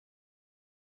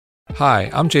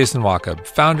Hi, I'm Jason Wachob,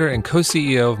 founder and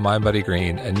co-CEO of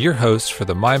MindBodyGreen, and your host for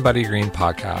the MindBodyGreen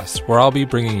podcast, where I'll be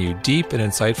bringing you deep and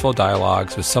insightful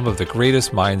dialogues with some of the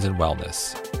greatest minds in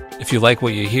wellness. If you like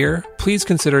what you hear, please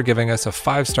consider giving us a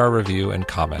 5-star review and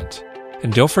comment.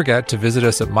 And don't forget to visit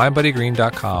us at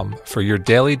mindbodygreen.com for your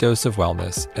daily dose of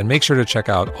wellness, and make sure to check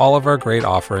out all of our great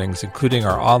offerings, including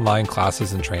our online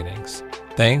classes and trainings.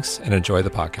 Thanks, and enjoy the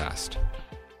podcast.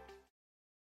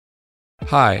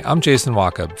 Hi, I'm Jason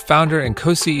Wachob, founder and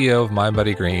co-CEO of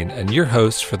MindBodyGreen, and your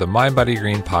host for the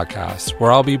MindBodyGreen podcast,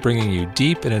 where I'll be bringing you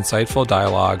deep and insightful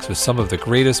dialogues with some of the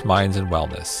greatest minds in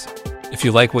wellness. If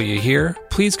you like what you hear,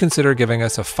 please consider giving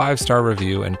us a 5-star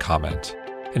review and comment.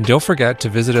 And don't forget to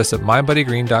visit us at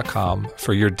mindbodygreen.com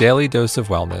for your daily dose of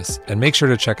wellness, and make sure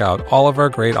to check out all of our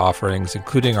great offerings,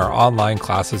 including our online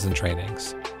classes and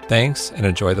trainings. Thanks, and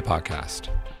enjoy the podcast.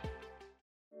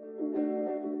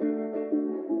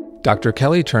 Dr.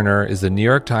 Kelly Turner is the New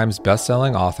York Times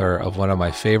bestselling author of one of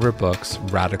my favorite books,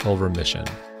 Radical Remission.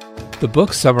 The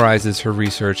book summarizes her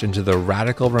research into the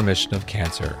radical remission of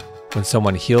cancer, when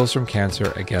someone heals from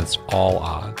cancer against all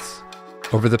odds.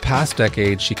 Over the past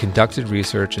decade, she conducted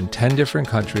research in 10 different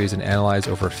countries and analyzed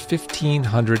over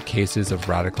 1,500 cases of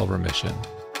radical remission.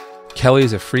 Kelly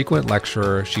is a frequent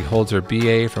lecturer. She holds her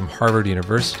BA from Harvard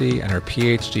University and her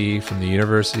Ph.D. from the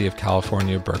University of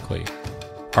California, Berkeley.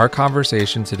 Our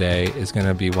conversation today is going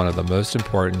to be one of the most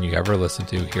important you ever listen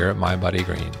to here at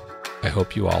MindBodyGreen. I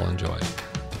hope you all enjoy.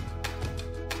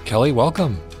 Kelly,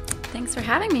 welcome. Thanks for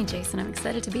having me, Jason. I'm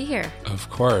excited to be here. Of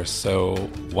course. So,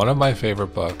 one of my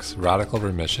favorite books, Radical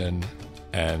Remission,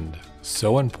 and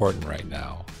so important right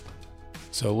now.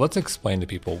 So let's explain to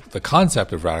people the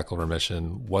concept of radical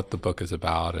remission, what the book is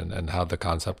about, and how the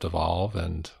concept evolved,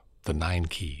 and the 9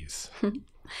 keys.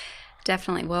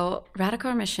 Definitely. Well, radical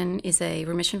remission is a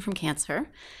remission from cancer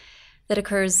that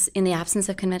occurs in the absence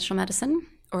of conventional medicine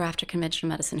or after conventional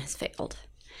medicine has failed.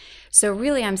 So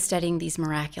really, I'm studying these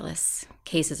miraculous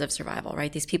cases of survival,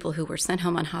 right? These people who were sent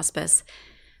home on hospice,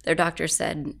 their doctor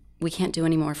said, we can't do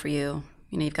any more for you.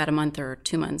 You've got a month or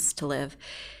 2 months to live.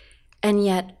 And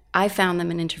yet I found them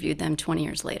and interviewed them 20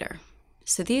 years later.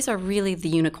 So these are really the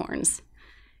unicorns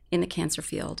in the cancer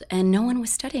field, and no one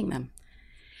was studying them.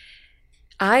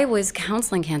 I was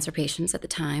counseling cancer patients at the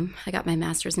time. I got my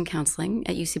master's in counseling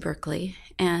at UC Berkeley,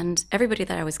 and everybody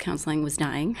that I was counseling was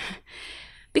dying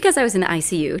because I was in the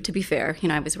ICU, to be fair.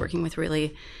 I was working with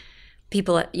really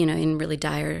people, in really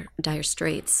dire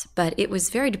straits, but it was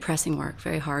very depressing work,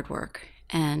 very hard work.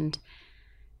 And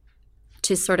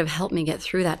to sort of help me get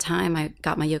through that time, I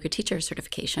got my yoga teacher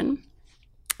certification,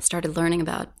 started learning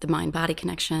about the mind-body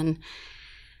connection.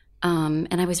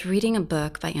 And I was reading a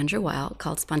book by Andrew Weil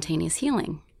called Spontaneous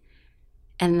Healing.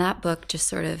 And that book just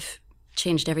sort of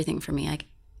changed everything for me.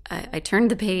 I turned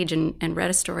the page and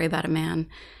read a story about a man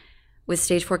with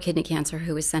stage 4 kidney cancer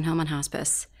who was sent home on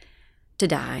hospice to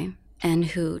die, and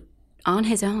who on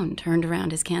his own turned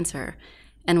around his cancer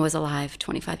and was alive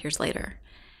 25 years later.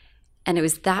 And it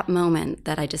was that moment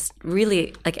that I just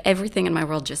really, everything in my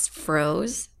world just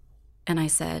froze. And I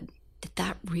said, did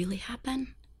that really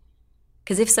happen?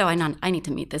 Because if so, I need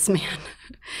to meet this man.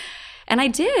 And I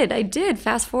did.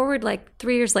 Fast forward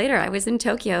 3 years later, I was in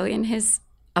Tokyo in his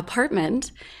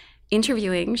apartment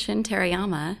interviewing Shin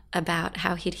Terayama about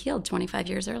how he'd healed 25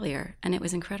 years earlier. And it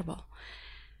was incredible.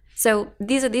 So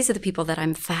these are the people that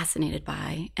I'm fascinated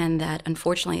by, and that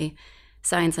unfortunately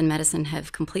science and medicine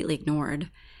have completely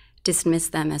ignored,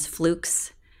 dismissed them as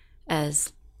flukes,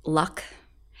 as luck.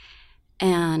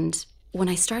 And when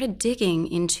I started digging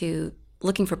into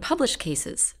looking for published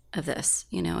cases of this,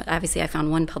 obviously I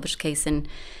found one published case in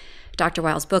Dr.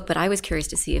 Weil's book, but I was curious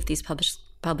to see if these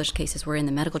published cases were in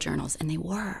the medical journals, and they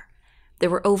were. There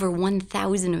were over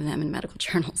 1,000 of them in medical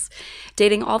journals,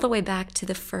 dating all the way back to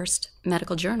the first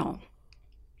medical journal,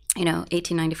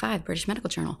 1895, British Medical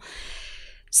Journal.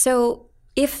 So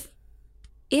if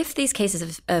these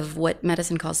cases of what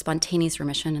medicine calls spontaneous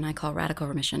remission, and I call radical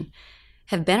remission,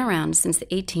 have been around since the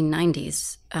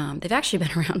 1890s. They've actually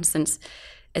been around since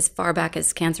as far back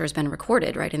as cancer has been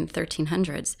recorded, right, in the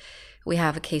 1300s. We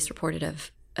have a case reported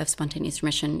of spontaneous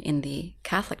remission in the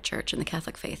Catholic Church, in the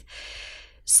Catholic faith.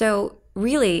 So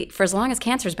really, for as long as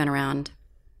cancer's been around,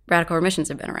 radical remissions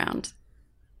have been around.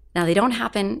 Now, they don't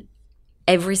happen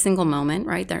every single moment,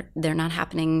 right? They're not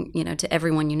happening, to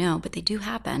everyone but they do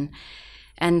happen.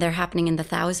 And they're happening in the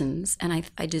thousands. And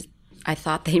I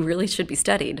thought they really should be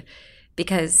studied.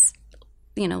 Because,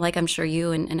 like I'm sure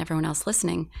you and everyone else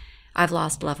listening, I've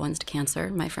lost loved ones to cancer.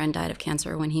 My friend died of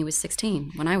cancer when he was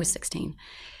 16, when I was 16.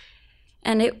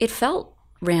 And it felt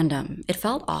random. It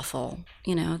felt awful,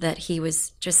 that he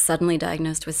was just suddenly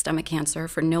diagnosed with stomach cancer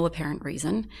for no apparent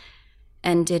reason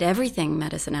and did everything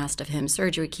medicine asked of him,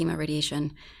 surgery, chemo,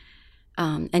 radiation,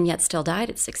 and yet still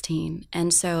died at 16.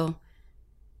 And so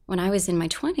when I was in my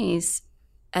 20s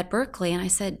at Berkeley, and I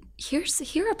said, here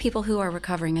are people who are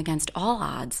recovering against all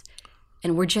odds,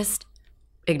 and we're just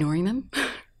ignoring them?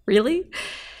 Really?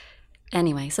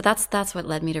 Anyway, so that's what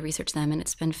led me to research them, and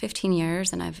it's been 15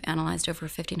 years, and I've analyzed over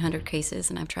 1,500 cases,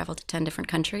 and I've traveled to 10 different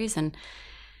countries, and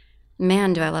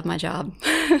man, do I love my job.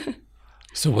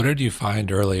 So what did you find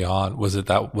early on? Was it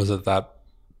that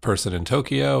person in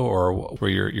Tokyo, or where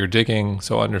you're digging?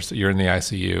 So you're in the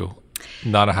ICU,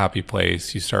 not a happy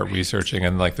place. You start researching,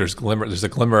 and like there's a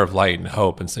glimmer of light and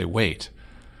hope, and say, wait,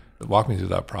 walk me through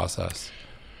that process.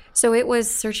 So it was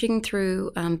searching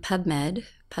through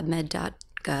PubMed.gov,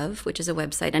 which is a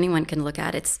website anyone can look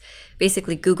at. It's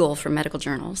basically Google for medical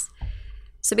journals.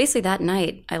 So basically that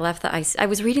night, I left the ICU. I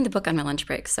was reading the book on my lunch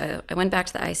break, so I went back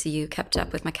to the ICU, kept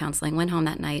up with my counseling, went home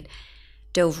that night,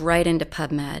 dove right into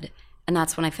PubMed, and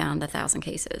that's when I found the 1,000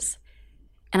 cases.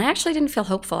 And I actually didn't feel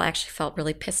hopeful. I actually felt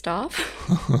really pissed off.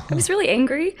 I was really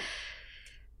angry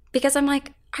because I'm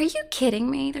like, are you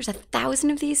kidding me? There's 1,000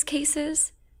 of these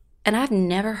cases, and I've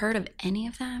never heard of any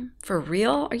of them? For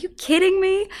real? Are you kidding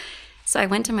me? So I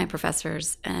went to my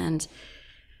professors and,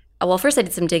 first I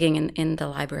did some digging in the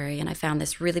library, and I found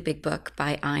this really big book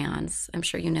by IONS. I'm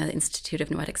sure you know the Institute of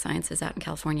Noetic Sciences out in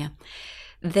California.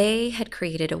 They had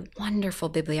created a wonderful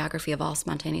bibliography of all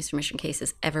spontaneous remission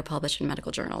cases ever published in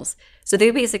medical journals. So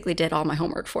they basically did all my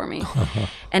homework for me.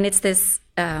 And it's this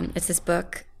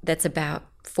book that's about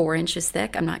 4 inches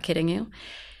thick. I'm not kidding you.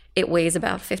 It weighs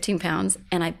about 15 pounds.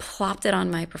 And I plopped it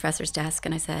on my professor's desk,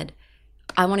 and I said,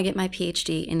 I want to get my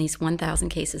Ph.D. in these 1,000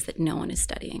 cases that no one is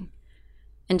studying.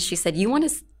 And she said, you want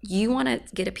to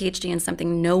get a Ph.D. in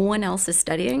something no one else is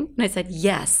studying? And I said,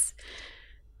 yes.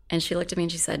 And she looked at me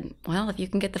and she said, well, if you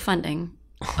can get the funding,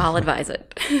 I'll advise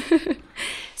it.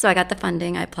 So I got the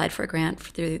funding. I applied for a grant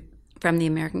from the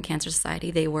American Cancer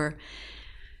Society. They were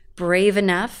brave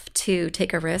enough to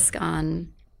take a risk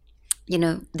on,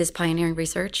 this pioneering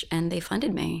research, and they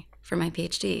funded me for my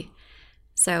Ph.D.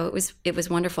 So it was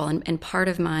wonderful. And part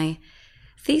of my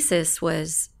thesis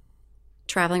was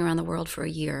traveling around the world for a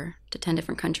year to 10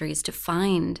 different countries to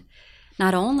find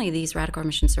not only these radical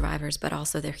remission survivors, but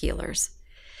also their healers.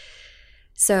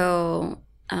 So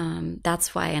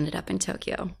that's why I ended up in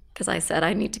Tokyo, because I said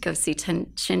I need to go see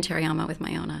Shin Terayama with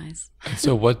my own eyes.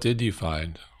 So what did you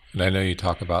find? And I know you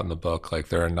talk about in the book, like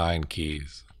there are 9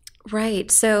 keys.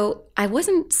 Right. So I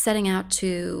didn't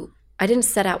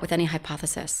set out with any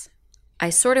hypothesis. I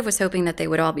sort of was hoping that they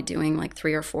would all be doing like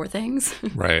 3 or 4 things.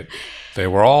 Right. They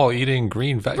were all eating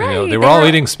green, right. They were all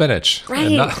eating spinach.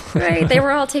 Right, right. They were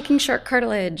all taking shark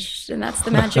cartilage, and that's the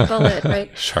magic bullet,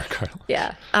 right? Shark cartilage.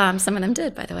 Yeah. Some of them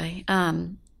did, by the way.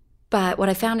 But what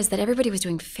I found is that everybody was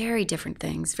doing very different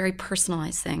things, very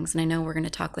personalized things. And I know we're going to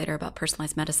talk later about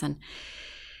personalized medicine.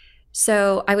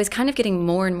 So I was kind of getting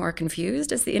more and more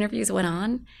confused as the interviews went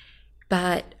on.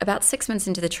 But about 6 months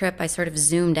into the trip, I sort of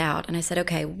zoomed out and I said,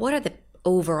 okay, what are the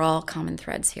overall common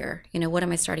threads here? What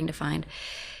am I starting to find?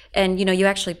 And,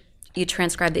 you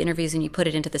transcribe the interviews and you put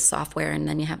it into the software, and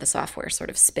then you have the software sort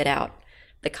of spit out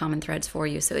the common threads for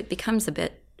you. So it becomes a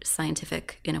bit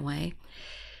scientific in a way.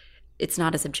 It's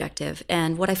not as objective.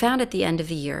 And what I found at the end of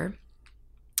the year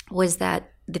was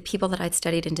that the people that I'd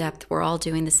studied in depth were all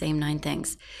doing the same 9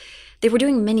 things. They were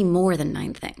doing many more than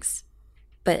 9 things.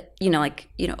 But,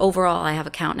 overall, I have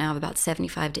a count now of about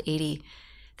 75 to 80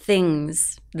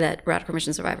 things that radical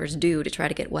remission survivors do to try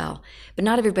to get well. But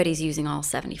not everybody's using all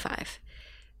 75.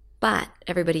 But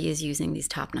everybody is using these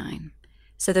top 9.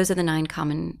 So those are the 9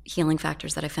 common healing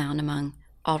factors that I found among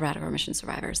all radical remission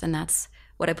survivors. And that's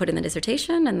what I put in the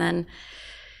dissertation. And then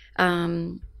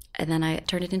I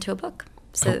turned it into a book.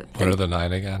 So what are the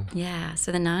 9 again? Yeah.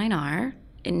 So the 9 are,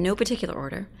 in no particular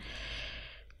order,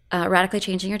 radically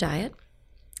changing your diet,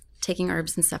 taking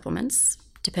herbs and supplements,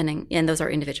 and those are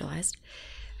individualized,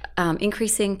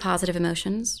 increasing positive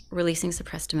emotions, releasing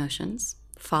suppressed emotions,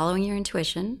 following your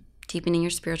intuition, deepening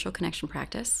your spiritual connection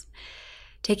practice,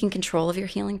 taking control of your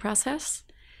healing process,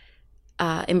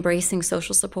 embracing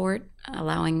social support,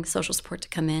 allowing social support to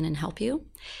come in and help you,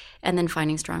 and then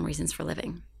finding strong reasons for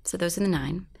living. So those are the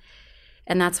 9.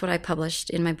 And that's what I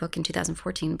published in my book in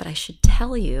 2014. But I should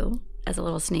tell you, as a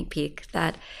little sneak peek,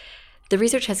 that the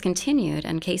research has continued,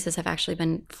 and cases have actually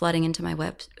been flooding into my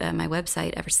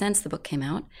website ever since the book came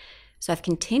out. So I've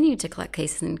continued to collect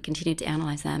cases and continued to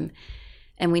analyze them.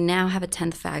 And we now have a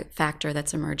 10th factor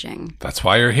that's emerging. That's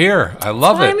why you're here. I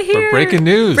love it. I'm here. For breaking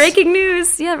news. Breaking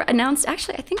news. Yeah, announced.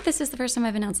 Actually, I think this is the first time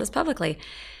I've announced this publicly.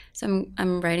 So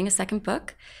I'm writing a second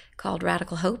book called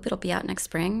Radical Hope. It'll be out next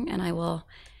spring, and I will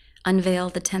unveil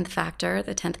the 10th factor,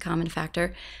 the 10th common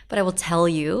factor. But I will tell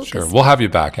you. Sure. We'll have you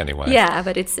back anyway. Yeah,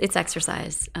 but it's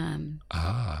exercise.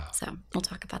 So we'll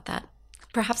talk about that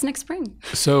perhaps next spring.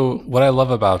 So what I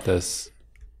love about this,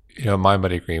 Mind,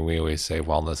 Body, Green, we always say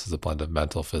wellness is a blend of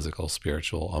mental, physical,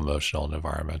 spiritual, emotional, and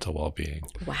environmental well-being.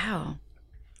 Wow.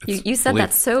 You said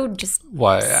that so just...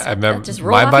 Well, I remember just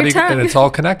roll off your tongue. And it's all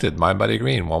connected. Mind, Body,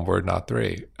 Green, one word, not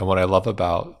three. And what I love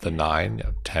about the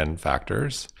 10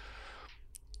 factors,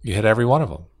 you hit every one of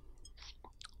them.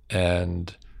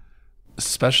 And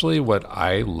especially what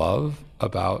I love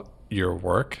about your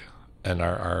work, and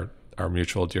our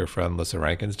mutual dear friend Lissa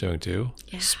Rankin's doing too,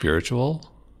 spiritual,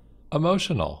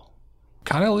 emotional.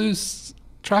 Kind of lose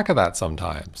track of that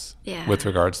sometimes with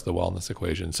regards to the wellness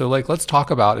equation. So let's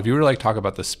talk about, if you were to talk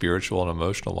about the spiritual and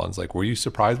emotional ones, were you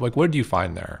surprised? What did you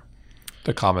find there?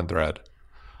 The common thread?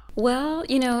 Well,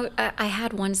 I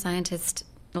had one scientist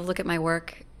look at my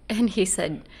work and he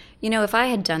said, if I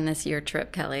had done this year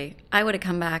trip, Kelly, I would have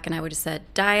come back and I would have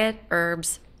said diet,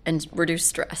 herbs, and reduce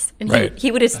stress. And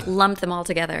he would have lumped them all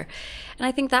together. And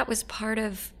I think that was part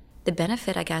of the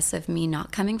benefit, I guess, of me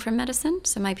not coming from medicine.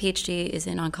 So my Ph.D. is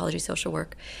in oncology social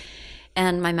work,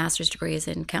 and my master's degree is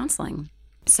in counseling.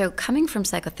 So coming from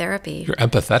psychotherapy... You're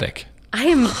empathetic. I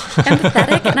am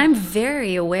empathetic, and I'm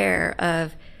very aware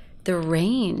of the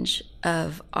range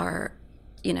of our,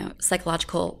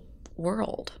 psychological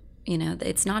world.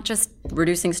 It's not just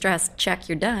reducing stress, check,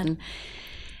 you're done.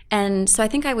 And so I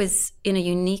think I was in a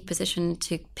unique position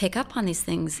to pick up on these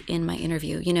things in my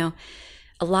interview.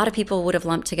 A lot of people would have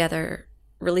lumped together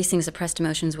releasing suppressed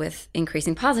emotions with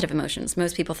increasing positive emotions.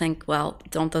 Most people think, well,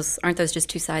 aren't those just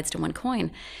two sides to one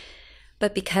coin?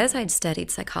 But because I'd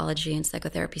studied psychology and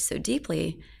psychotherapy so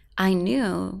deeply, I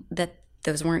knew that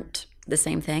those weren't the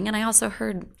same thing. And I also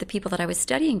heard the people that I was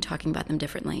studying talking about them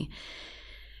differently.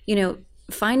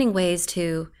 Finding ways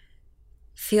to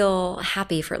feel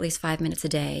happy for at least 5 minutes a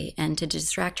day and to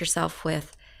distract yourself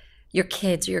with your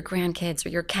kids or your grandkids or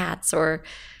your cats or,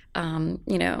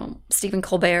 Stephen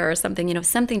Colbert or something,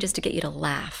 something just to get you to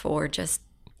laugh or just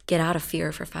get out of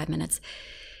fear for 5 minutes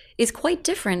is quite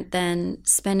different than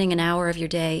spending an hour of your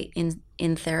day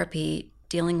in therapy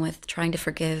dealing with trying to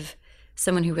forgive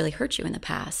someone who really hurt you in the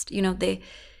past.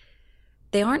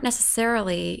 They aren't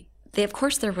necessarily, of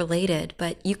course they're related,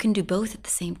 but you can do both at the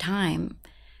same time.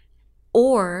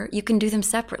 Or you can do them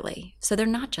separately. So they're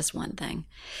not just one thing.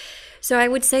 So I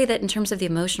would say that in terms of the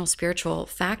emotional, spiritual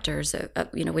factors,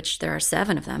 which there are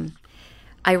 7 of them,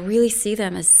 I really see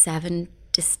them as 7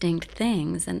 distinct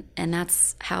things. And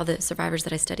that's how the survivors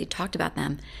that I studied talked about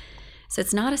them. So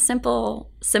it's not a simple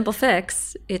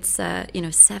fix. It's,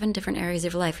 7 different areas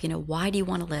of your life. Why do you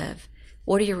want to live?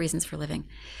 What are your reasons for living?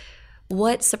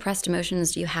 What suppressed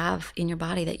emotions do you have in your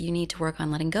body that you need to work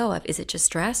on letting go of? Is it just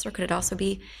stress, or could it also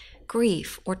be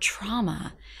grief or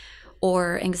trauma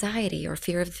or anxiety or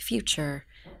fear of the future,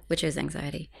 which is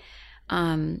anxiety?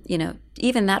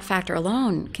 Even that factor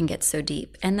alone can get so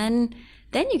deep. And then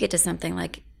you get to something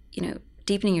like,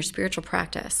 deepening your spiritual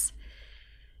practice.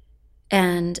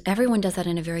 And everyone does that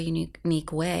in a very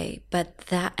unique way. But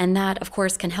that, of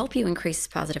course, can help you increase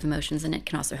positive emotions, and it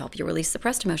can also help you release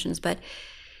suppressed emotions. But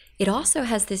it also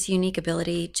has this unique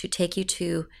ability to take you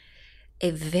to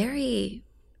a very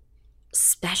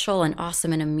special and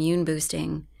awesome and immune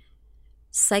boosting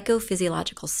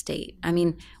psychophysiological state. I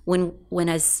mean, when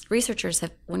researchers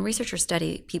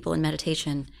study people in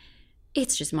meditation,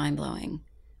 it's just mind blowing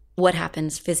what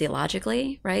happens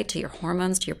physiologically, right? To your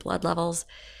hormones, to your blood levels,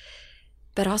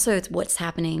 but also it's what's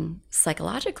happening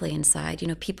psychologically inside.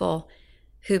 People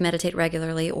who meditate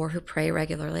regularly or who pray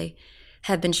regularly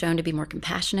have been shown to be more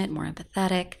compassionate, more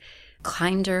empathetic,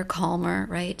 kinder, calmer,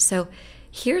 right? So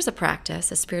here's a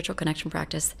practice, a spiritual connection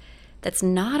practice, that's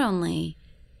not only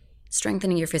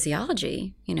strengthening your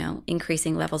physiology,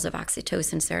 increasing levels of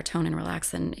oxytocin, serotonin,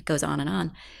 relaxin, it goes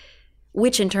on,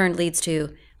 which in turn leads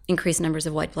to increased numbers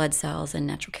of white blood cells and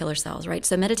natural killer cells, right?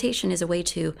 So meditation is a way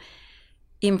to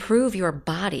improve your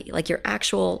body, like your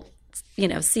actual,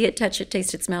 see it, touch it,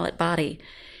 taste it, smell it body,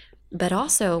 but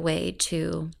also a way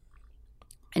to,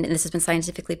 and this has been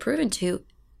scientifically proven, to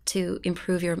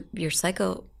improve your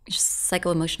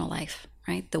psycho-emotional life,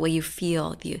 right? The way you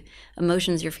feel, the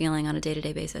emotions you're feeling on a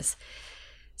day-to-day basis.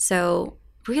 So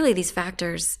really these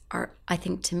factors are, I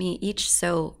think, to me, each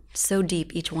so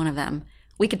deep, each one of them.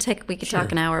 We could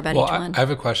talk an hour about each one. I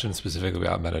have a question specifically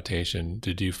about meditation.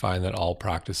 Did you find that all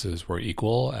practices were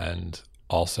equal and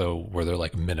also, were there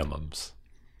like minimums?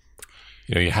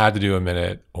 You know, you had to do a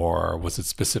minute, or was it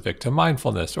specific to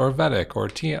mindfulness or Vedic or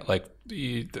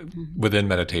within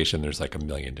meditation, there's like a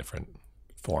million different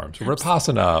forms,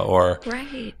 Vipassana or.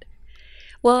 Right.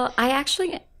 Well, I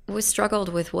actually was struggled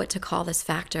with what to call this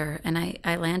factor, and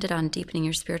I landed on deepening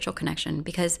your spiritual connection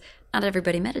because not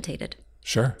everybody meditated.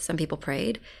 Sure. Some people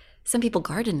prayed, some people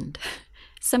gardened,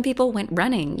 some people went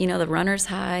running, you know, the runner's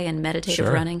high and meditative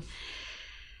running.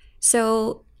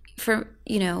 So for,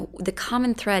 you know, the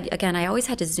common thread, again, I always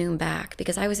had to zoom back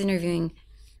because I was interviewing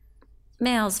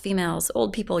males, females,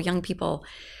 old people, young people,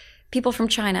 people from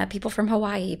China, people from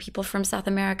Hawaii, people from South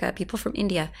America, people from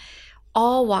India,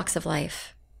 all walks of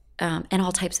life, and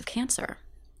all types of cancer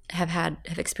have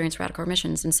experienced radical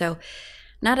remissions. And so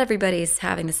not everybody's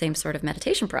having the same sort of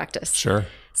meditation practice. Sure.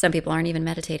 Some people aren't even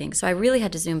meditating. So I really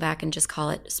had to zoom back and just call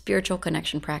it spiritual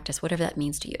connection practice, whatever that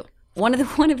means to you. One of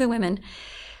the women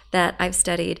that I've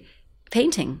studied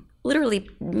painting, literally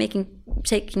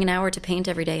taking an hour to paint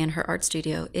every day in her art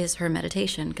studio is her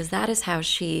meditation, because that is how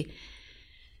she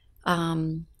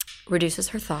reduces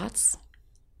her thoughts,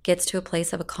 gets to a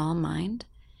place of a calm mind,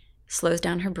 slows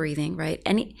down her breathing, right?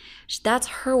 And that's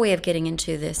her way of getting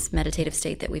into this meditative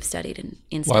state that we've studied in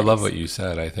studies. Well, I love what you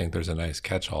said. I think there's a nice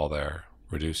catch-all there.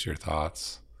 Reduce your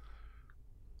thoughts,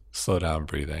 slow down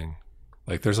breathing.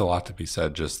 Like there's a lot to be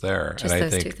said just there. Just and I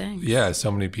those think, two things. Yeah, so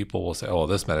many people will say, oh,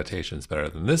 this meditation is better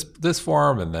than this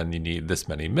form, and then you need this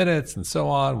many minutes and so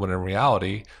on, when in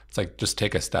reality, it's like just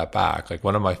take a step back. Like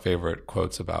one of my favorite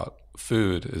quotes about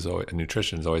food and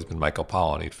nutrition has always been Michael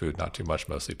Pollan, eat food, not too much,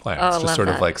 mostly plants. Oh, just sort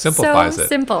that. of like simplifies so it.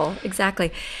 Simple,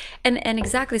 exactly. And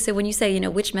exactly, so when you say, you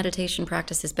know, which meditation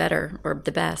practice is better or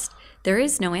the best, there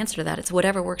is no answer to that. It's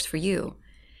whatever works for you.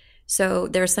 So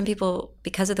there are some people,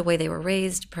 because of the way they were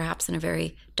raised, perhaps in a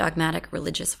very dogmatic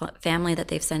religious family that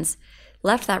they've since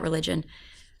left that religion,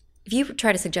 if you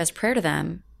try to suggest prayer to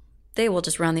them, they will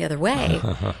just run the other way.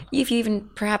 If you even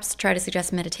perhaps try to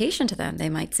suggest meditation to them, they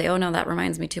might say, oh no, that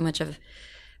reminds me too much of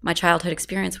my childhood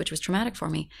experience, which was traumatic for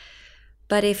me.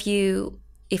 But if you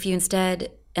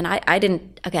instead, and I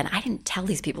didn't tell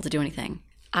these people to do anything.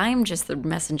 I'm just the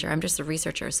messenger. I'm just the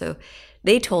researcher. So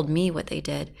they told me what they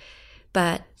did.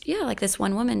 But yeah, like this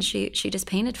one woman, she just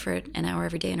painted for an hour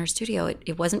every day in her studio.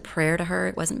 It wasn't prayer to her.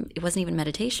 It wasn't even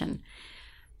meditation.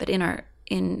 But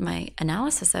in my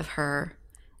analysis of her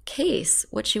case,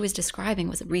 what she was describing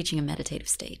was reaching a meditative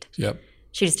state. Yep.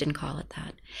 She just didn't call it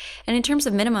that. And in terms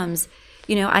of minimums,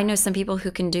 you know, I know some people who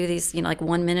can do these, you know, like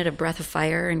 1 minute of breath of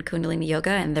fire and Kundalini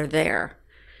yoga, and they're there.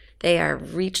 They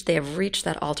have reached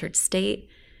that altered state.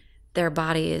 Their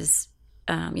body is,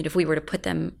 you know, if we were to put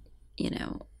them, you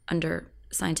know, under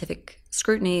scientific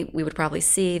scrutiny, we would probably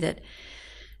see that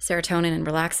serotonin and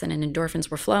relaxin and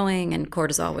endorphins were flowing and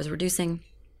cortisol was reducing.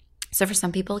 So for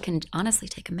some people, it can honestly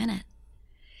take a minute.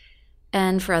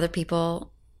 And for other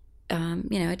people, you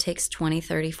know, it takes 20,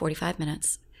 30, 45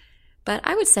 minutes. But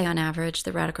I would say on average,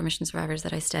 the radical remission survivors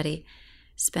that I study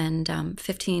spend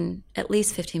at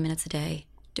least 15 minutes a day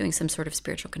doing some sort of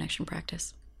spiritual connection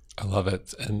practice. I love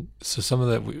it. And so some of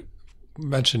that, we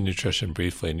mentioned nutrition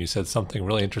briefly, and you said something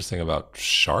really interesting about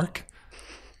shark.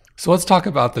 So let's talk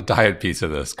about the diet piece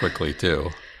of this quickly too.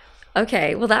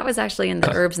 Okay. Well, that was actually in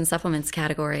the herbs and supplements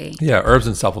category. Yeah, herbs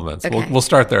and supplements. Okay. We'll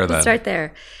start there then. We'll start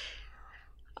there.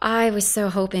 I was so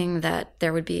hoping that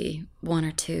there would be one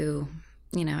or two,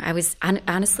 you know,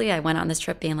 honestly, I went on this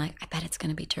trip being like, I bet it's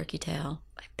going to be turkey tail.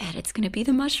 I bet it's going to be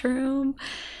the mushroom.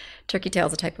 Turkey tail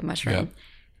is a type of mushroom. Yep.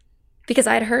 Because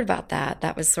I'd heard about that.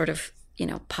 That was sort of, you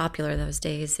know, popular those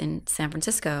days in San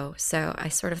Francisco. So I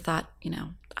sort of thought, you know,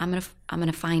 I'm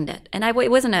gonna find it. And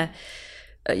it wasn't a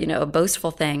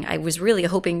boastful thing. I was really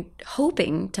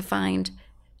hoping to find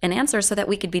an answer so that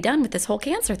we could be done with this whole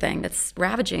cancer thing that's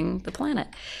ravaging the planet.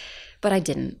 But I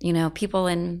didn't. You know,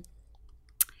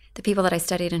 the people that I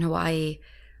studied in Hawaii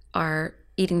are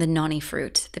eating the noni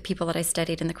fruit. The people that I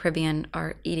studied in the Caribbean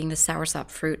are eating the soursop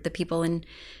fruit. The people in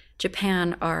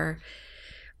Japan are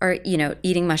you know,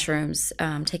 eating mushrooms,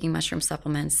 taking mushroom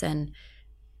supplements, and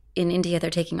in India they're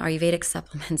taking Ayurvedic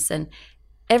supplements, and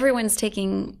everyone's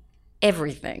taking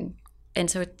everything.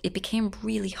 And so it became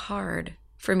really hard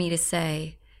for me to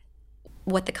say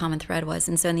what the common thread was.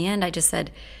 And so in the end, I just said,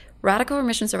 radical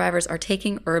remission survivors are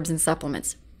taking herbs and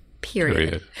supplements,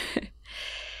 period.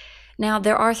 Now,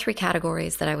 there are 3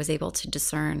 categories that I was able to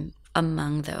discern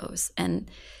among those. And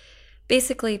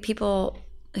basically, people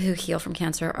who heal from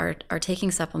cancer are taking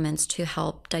supplements to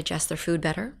help digest their food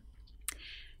better,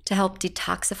 to help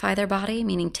detoxify their body,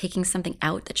 meaning taking something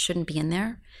out that shouldn't be in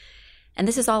there. And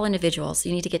this is all individual, so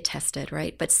you need to get tested,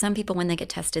 right? But some people, when they get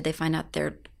tested, they find out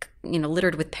their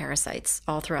littered with parasites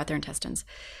all throughout their intestines.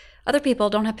 Other people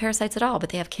don't have parasites at all, but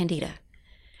they have candida.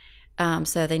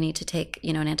 So they need to take,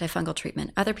 an antifungal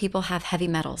treatment. Other people have heavy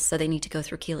metals, so they need to go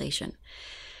through chelation.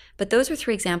 But those are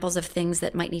 3 examples of things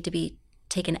that might need to be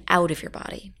taken out of your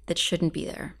body that shouldn't be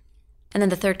there. And then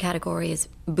the 3rd category is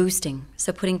boosting.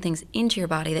 So putting things into your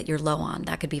body that you're low on.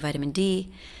 That could be vitamin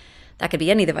D. That could be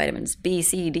any of the vitamins, B,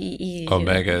 C, D, E.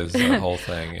 Omegas, the whole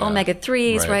thing. Yeah.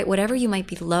 Omega-3s, right? Whatever you might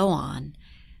be low on,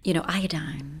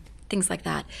 iodine, things like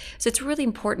that. So it's really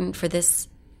important for this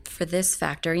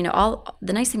factor.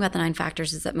 The nice thing about the 9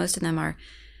 factors is that most of them are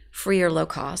free or low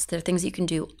cost. They're things you can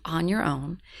do on your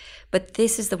own. But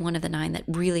this is the one of the 9 that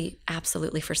really,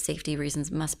 absolutely, for safety reasons,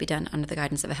 must be done under the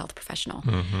guidance of a health professional.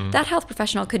 Mm-hmm. That health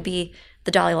professional could be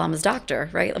the Dalai Lama's doctor,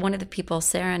 right? One of the people,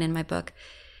 Saren, in my book,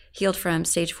 healed from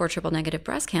stage 4 triple-negative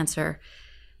breast cancer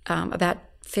about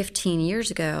 15 years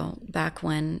ago, back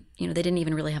when, they didn't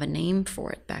even really have a name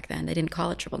for it back then. They didn't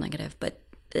call it triple-negative, but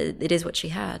it is what she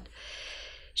had.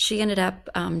 She ended up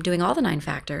doing all the 9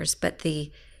 factors, but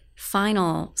the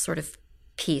final sort of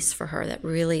piece for her that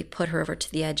really put her over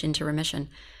to the edge into remission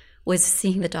was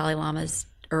seeing the Dalai Lama's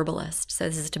herbalist. So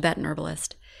this is a Tibetan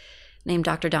herbalist named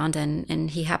Dr. Dandin, and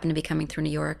he happened to be coming through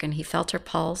New York, and he felt her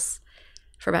pulse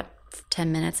for about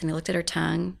 10 minutes, and he looked at her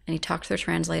tongue, and he talked to her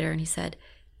translator, and he said,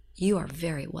 "You are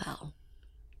very well.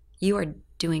 You are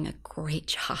doing a great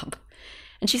job."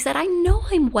 And she said, "I know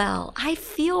I'm well. I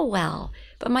feel well,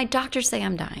 but my doctors say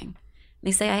I'm dying.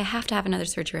 They say I have to have another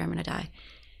surgery or I'm going to die."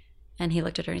 And he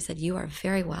looked at her and he said, "You are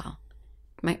very well.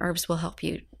 My herbs will help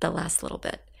you the last little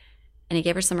bit." And he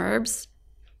gave her some herbs,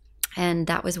 and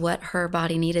that was what her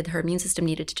body needed. Her immune system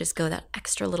needed to just go that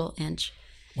extra little inch.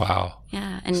 Wow.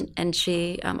 Yeah, and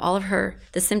she, all of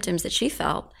the symptoms that she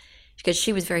felt, because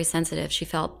she was very sensitive, she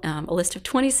felt a list of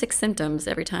 26 symptoms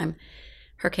every time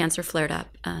her cancer flared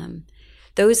up.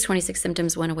 Those 26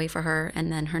 symptoms went away for her,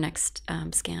 and then her next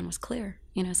scan was clear,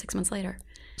 6 months later.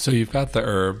 So you've got the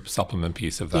herb supplement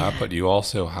piece of that, but you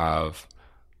also have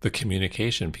the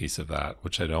communication piece of that,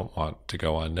 which I don't want to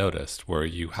go unnoticed, where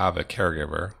you have a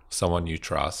caregiver, someone you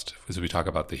trust, as we talk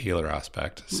about the healer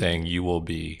aspect, saying you will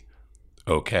be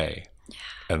okay. Yeah.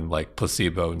 And like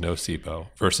placebo, nocebo,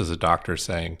 versus a doctor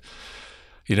saying,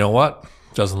 "You know what?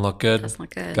 Doesn't look good. Doesn't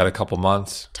look good. Got a couple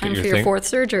months. Time for your 4th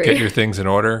surgery. Get your things in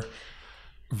order,"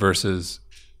 versus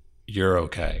 "You're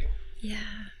okay." Yeah.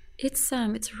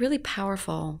 It's really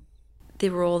powerful, the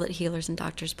role that healers and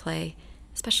doctors play,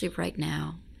 especially right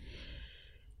now.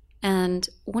 And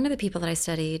one of the people that I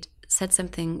studied said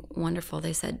something wonderful.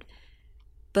 They said,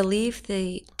 "Believe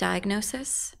the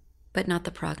diagnosis, but not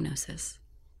the prognosis."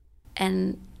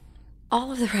 And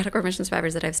all of the radical remission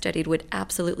survivors that I've studied would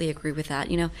absolutely agree with that.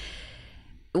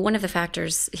 One of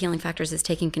the healing factors is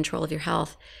taking control of your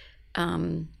health.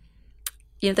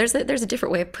 There's a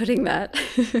different way of putting that,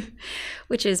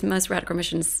 which is most radical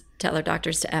remissions tell their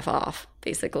doctors to F off,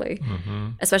 basically,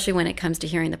 especially when it comes to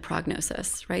hearing the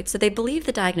prognosis, right? So they believe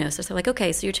the diagnosis. They're like,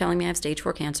 "Okay, so you're telling me I have stage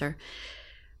 4 cancer."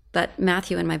 But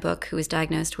Matthew, in my book, who was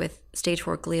diagnosed with stage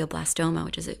 4 glioblastoma,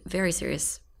 which is a very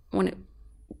serious,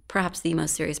 perhaps the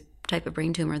most serious type of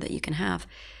brain tumor that you can have,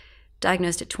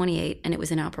 diagnosed at 28, and it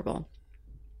was inoperable.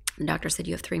 The doctor said,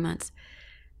 "You have 3 months."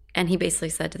 And he basically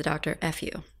said to the doctor, "F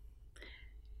you.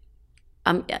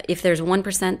 If there's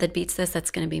 1% that beats this, that's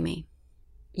going to be me.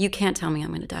 You can't tell me I'm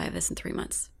going to die of this in 3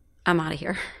 months. I'm out of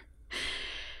here."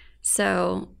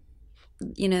 So,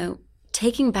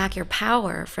 taking back your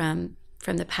power from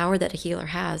the power that a healer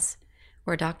has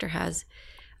or a doctor has,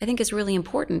 I think is really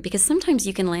important, because sometimes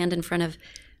you can land in front of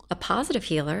a positive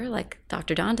healer like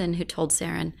Dr. Dandin, who told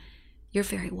Saren, "You're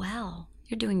very well.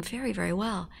 You're doing very, very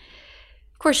well."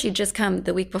 Of course, she'd just come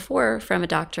the week before from a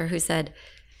doctor who said,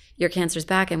 "Your cancer's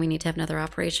back and we need to have another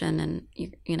operation, and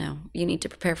you need to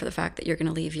prepare for the fact that you're going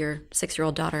to leave your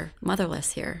 6-year-old daughter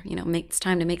motherless here. It's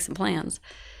time to make some plans."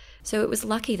 So it was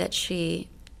lucky that she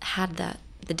had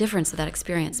the difference of that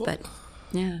experience. But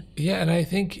yeah. Yeah, and I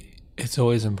think it's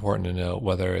always important to know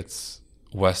whether it's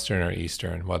Western or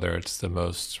Eastern, whether it's the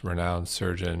most renowned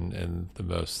surgeon in the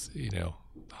most,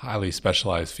 highly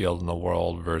specialized field in the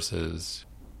world versus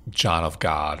John of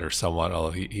God or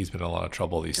someone. He's been in a lot of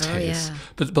trouble these days. Yeah.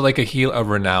 But like a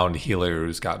renowned healer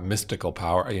who's got mystical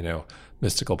power,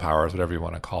 mystical powers, whatever you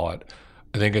want to call it.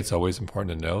 I think it's always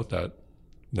important to note that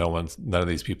none of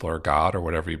these people are God or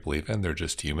whatever you believe in. They're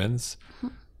just humans,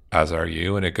 as are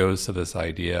you. And it goes to this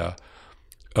idea,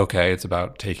 okay, it's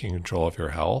about taking control of your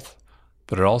health,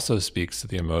 but it also speaks to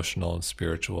the emotional and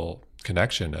spiritual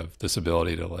connection of this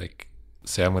ability to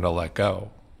say, I'm going to let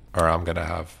go, or I'm going to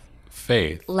have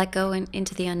faith. Let go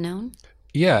into the unknown?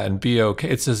 Yeah, and be okay.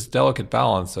 It's this delicate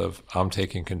balance of I'm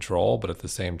taking control, but at the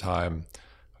same time,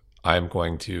 I'm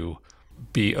going to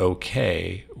be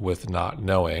okay with not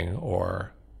knowing,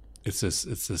 or it's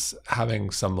this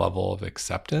having some level of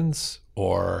acceptance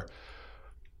or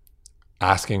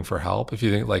asking for help. If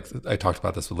you think, like I talked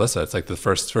about this with Lissa, it's like the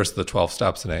first of the 12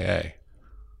 steps in AA.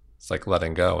 It's like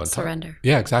letting go and surrender.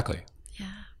 Yeah, exactly.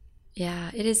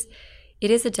 Yeah. It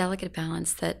is a delicate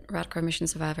balance that radical remission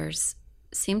survivors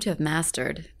seem to have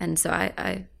mastered, and so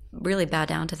I really bow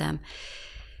down to them.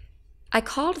 I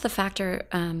called the factor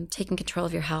taking control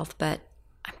of your health, but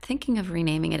I'm thinking of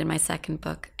renaming it in my second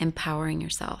book, Empowering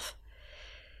Yourself,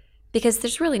 because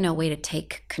there's really no way to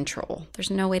take control. There's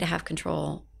no way to have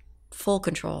control, full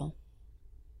control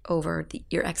over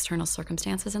your external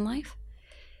circumstances in life.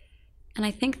 And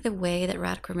I think the way that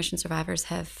radical remission survivors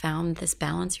have found this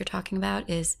balance you're talking about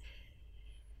is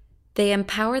they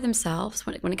empower themselves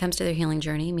when it comes to their healing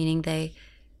journey, meaning they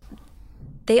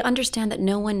understand that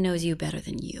no one knows you better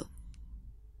than you.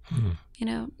 You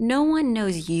know, no one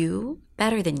knows you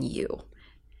better than you.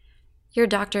 Your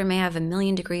doctor may have 1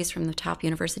 million degrees from the top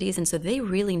universities, and so they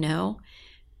really know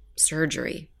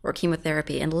surgery or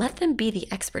chemotherapy, and let them be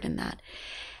the expert in that.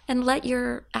 And let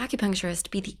your acupuncturist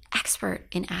be the expert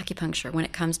in acupuncture when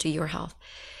it comes to your health.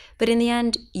 But in the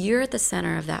end, you're at the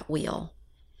center of that wheel,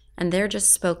 and they're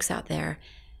just spokes out there,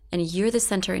 and you're the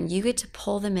center, and you get to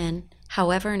pull them in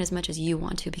however and as much as you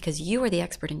want to, because you are the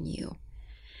expert in you.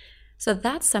 So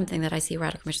that's something that I see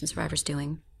radical remission survivors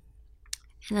doing.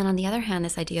 And then on the other hand,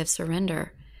 this idea of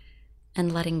surrender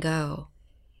and letting go.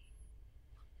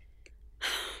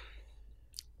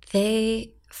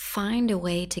 They find a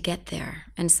way to get there.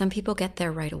 And some people get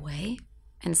there right away.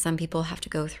 And some people have to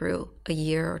go through a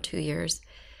year or 2 years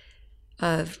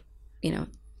of,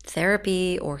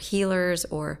 therapy or healers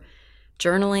or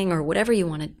journaling or whatever you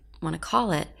want to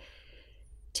call it,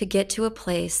 to get to a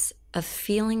place of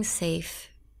feeling safe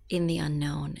in the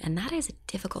unknown. And that is a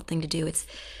difficult thing to do. It's,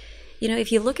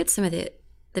 if you look at some of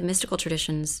the mystical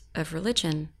traditions of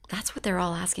religion, that's what they're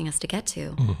all asking us to get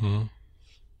to. Mm-hmm.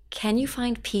 Can you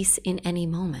find peace in any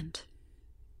moment,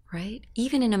 right?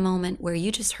 Even in a moment where you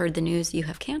just heard the news you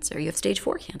have cancer, you have stage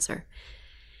 4 cancer.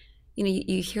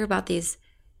 You hear about these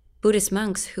Buddhist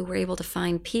monks who were able to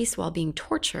find peace while being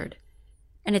tortured.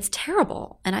 And it's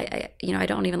terrible. And I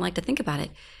don't even like to think about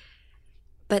it.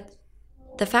 But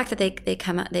the fact that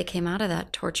they came out of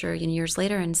that torture years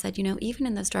later and said, even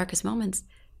in those darkest moments,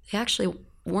 they actually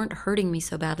weren't hurting me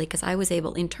so badly because I was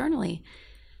able internally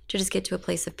to just get to a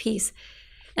place of peace.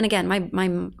 And again,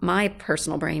 my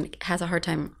personal brain has a hard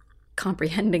time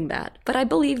comprehending that, but I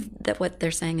believe that what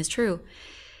they're saying is true.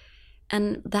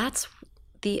 And that's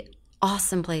the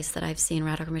awesome place that I've seen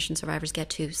radical remission survivors get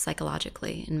to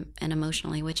psychologically and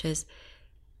emotionally, which is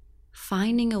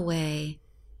finding a way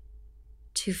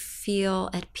to feel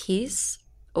at peace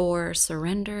or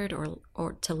surrendered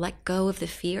or to let go of the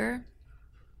fear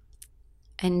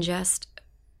and just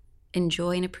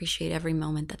enjoy and appreciate every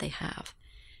moment that they have,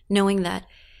 knowing that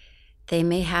they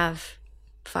may have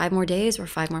 5 more days or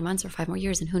 5 more months or 5 more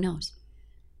years, and who knows.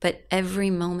 But every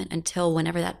moment until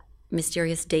whenever that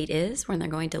mysterious date is, when they're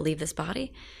going to leave this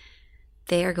body,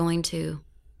 they are going to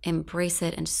embrace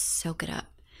it and soak it up.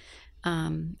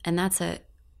 And that's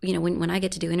when I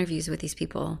get to do interviews with these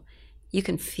people, you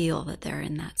can feel that they're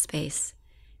in that space.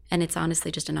 And it's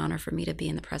honestly just an honor for me to be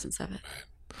in the presence of it.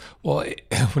 Well,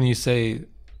 when you say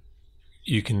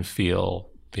you can feel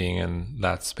being in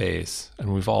that space,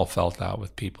 and we've all felt that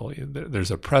with people,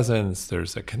 there's a presence,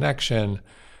 there's a connection.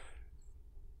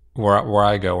 Where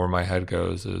I go, where my head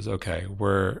goes is, okay,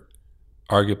 we're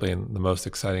arguably in the most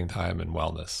exciting time in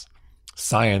wellness.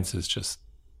 Science is just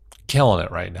killing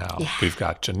it right now. Yeah. We've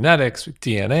got genetics,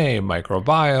 DNA,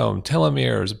 microbiome,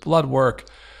 telomeres, blood work,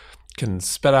 can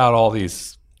spit out all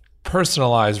these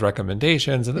personalized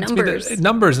recommendations and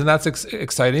numbers, and that's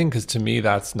exciting because to me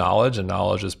that's knowledge, and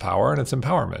knowledge is power, and it's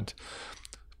empowerment.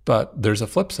 But there's a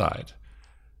flip side.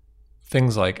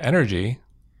 Things like energy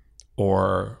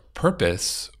or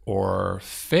purpose or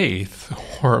faith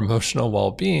or emotional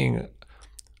well-being,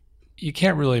 you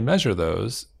can't really measure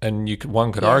those, and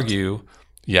one could argue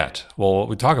yet. Well,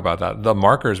 we talk about that. The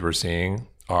markers we're seeing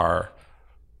are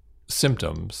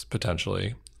symptoms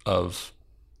potentially of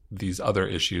these other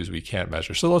issues we can't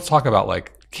measure. So let's talk about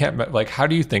how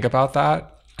do you think about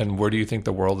that, and where do you think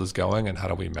the world is going, and how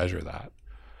do we measure that?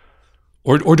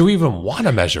 Or do we even want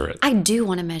to measure it? I do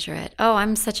want to measure it. Oh,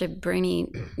 I'm such a brainy,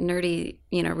 nerdy,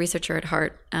 researcher at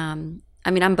heart. I'm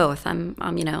both. I'm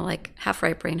like half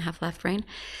right brain, half left brain.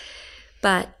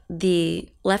 But the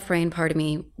left brain part of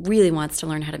me really wants to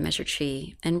learn how to measure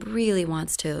chi, and really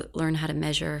wants to learn how to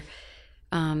measure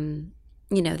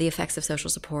the effects of social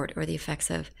support or the effects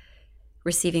of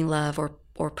receiving love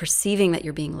or perceiving that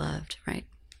you're being loved, right?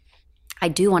 I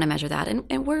do want to measure that.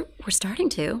 And we're starting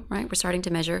to, right? We're starting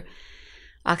to measure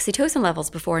oxytocin levels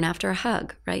before and after a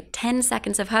hug, right? 10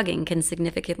 seconds of hugging can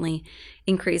significantly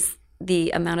increase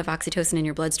the amount of oxytocin in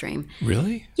your bloodstream.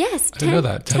 Really? Yes. I didn't know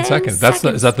that. 10 seconds.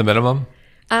 Is that the minimum?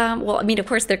 Well, I mean, of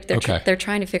course, they're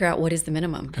trying to figure out what is the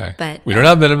minimum. Okay. But we don't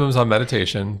have minimums on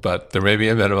meditation, but there may be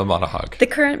a minimum on a hug. The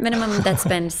current minimum that's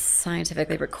been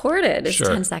scientifically recorded is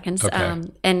 10 seconds. Okay.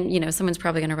 And, someone's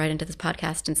probably going to write into this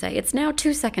podcast and say, it's now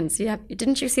 2 seconds. Yeah.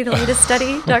 Didn't you see the latest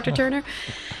study, Dr. Turner?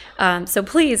 So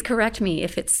please correct me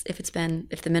if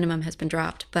the minimum has been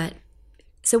dropped. But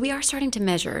so we are starting to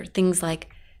measure things like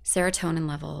serotonin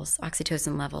levels,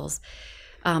 oxytocin levels,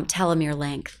 telomere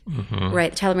length,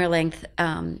 right? Telomere length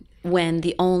when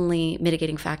the only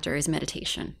mitigating factor is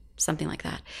meditation, something like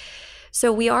that.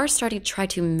 So we are starting to try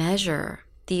to measure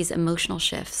these emotional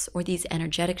shifts or these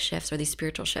energetic shifts or these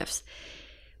spiritual shifts.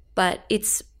 But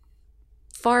it's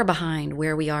far behind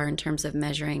where we are in terms of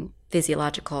measuring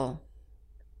physiological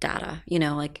data,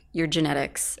 like your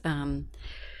genetics,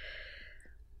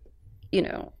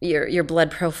 your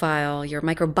blood profile, your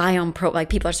microbiome like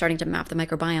people are starting to map the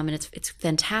microbiome, and it's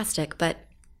fantastic. But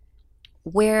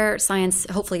where science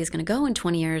hopefully is going to go in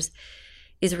 20 years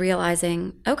is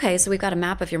realizing, okay, so we've got a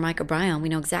map of your microbiome. We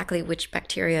know exactly which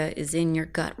bacteria is in your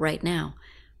gut right now.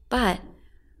 But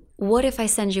what if I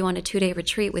send you on a 2-day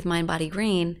retreat with Mind Body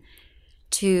Green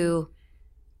to,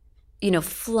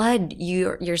 flood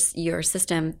your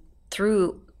system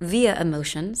through via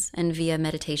emotions and via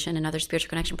meditation and other spiritual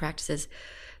connection practices?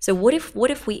 So what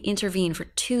if we intervene for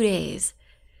 2 days,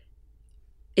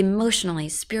 emotionally,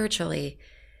 spiritually,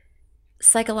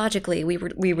 psychologically? We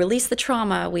release the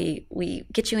trauma. We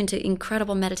get you into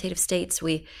incredible meditative states.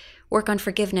 We work on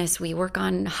forgiveness. We work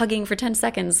on hugging for 10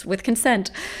 seconds with consent.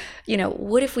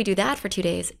 What if we do that for 2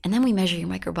 days and then we measure your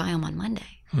microbiome on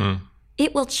Monday?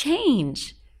 It will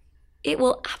change. It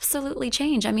will absolutely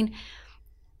change. I mean,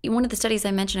 one of the studies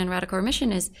I mentioned in Radical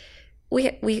Remission is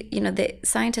the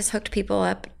scientists hooked people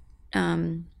up.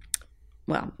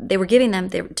 They were hooking them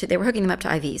up to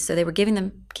IVs, so they were giving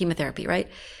them chemotherapy, right?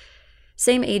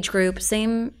 Same age group,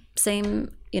 same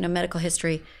medical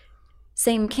history,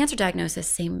 same cancer diagnosis,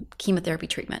 same chemotherapy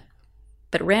treatment,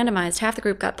 but randomized. Half the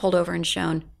group got pulled over and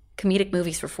shown comedic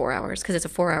movies for 4 hours because it's a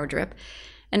 4-hour drip,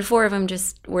 and 4 of them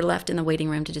just were left in the waiting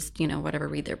room to just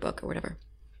read their book or whatever.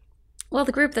 Well,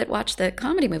 the group that watched the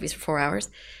comedy movies for 4 hours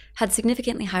had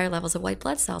significantly higher levels of white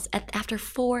blood cells after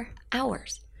 4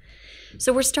 hours.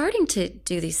 So we're starting to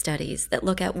do these studies that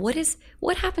look at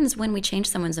what happens when we change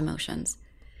someone's emotions.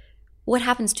 What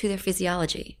happens to their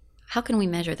physiology? How can we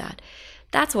measure that?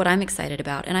 That's what I'm excited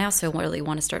about. And I also really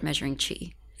want to start measuring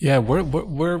qi. Yeah,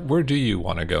 where do you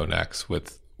want to go next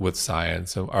with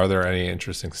science? And are there any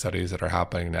interesting studies that are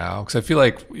happening now? Because I feel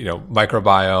like,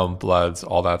 microbiome, bloods,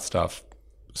 all that stuff,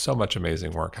 so much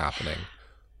amazing work happening,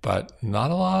 but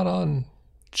not a lot on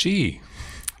qi.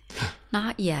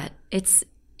 Not yet. It's,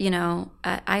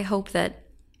 I hope that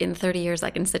in 30 years I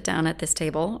can sit down at this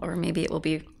table, or maybe it will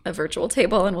be a virtual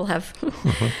table and we'll have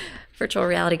virtual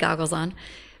reality goggles on.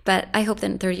 But I hope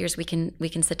that in 30 years we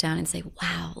can sit down and say,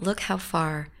 wow, look how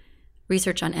far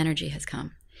research on energy has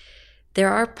come. There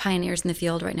are pioneers in the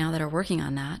field right now that are working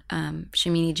on that.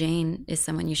 Shamini Jain is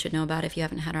someone you should know about if you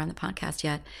haven't had her on the podcast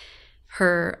yet.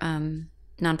 Her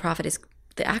nonprofit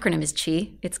the acronym is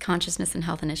QI. It's Consciousness and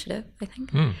Health Initiative, I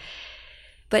think.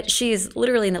 But she is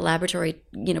literally in the laboratory,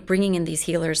 bringing in these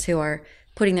healers who are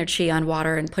putting their qi on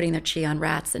water and putting their qi on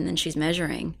rats, and then she's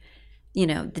measuring,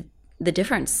 the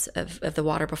difference of the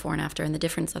water before and after, and the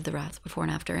difference of the rats before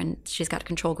and after, and she's got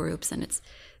control groups, and it's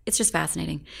just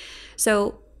fascinating.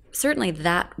 So certainly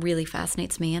that really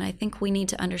fascinates me, and I think we need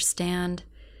to understand.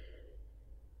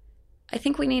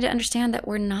 That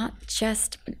we're not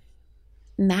just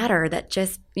matter that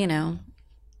just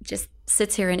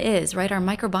sits here and is, right? Our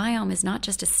microbiome is not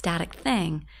just a static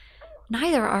thing.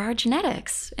 Neither are our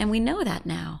genetics, and we know that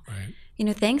now. Right.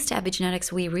 Thanks to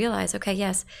epigenetics, we realize, okay,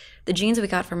 yes, the genes we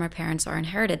got from our parents are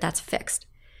inherited. That's fixed.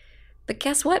 But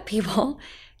guess what, people?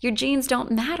 Your genes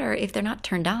don't matter if they're not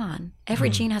turned on. Every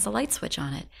gene has a light switch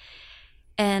on it.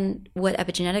 And what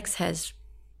epigenetics has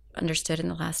understood in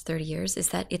the last 30 years is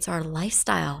that it's our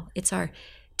lifestyle. It's our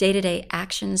day-to-day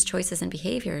actions, choices, and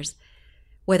behaviors,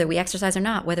 whether we exercise or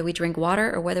not, whether we drink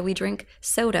water or whether we drink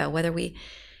soda, whether we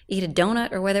eat a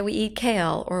donut or whether we eat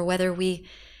kale, or whether we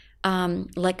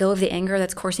let go of the anger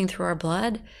that's coursing through our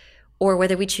blood, or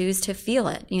whether we choose to feel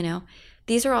it.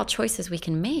 These are all choices we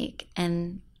can make,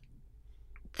 and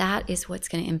that is what's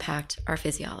going to impact our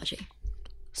physiology.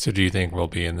 So do you think we'll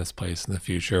be in this place in the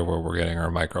future where we're getting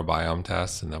our microbiome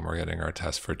tests and then we're getting our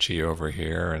test for chi over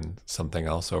here and something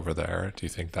else over there? Do you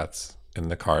think that's in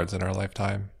the cards in our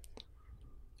lifetime?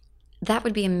 That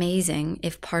would be amazing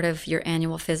if part of your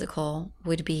annual physical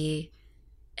would be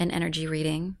an energy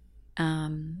reading,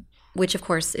 which of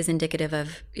course is indicative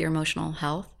of your emotional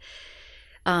health.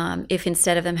 If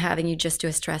instead of them having you just do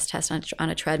a stress test on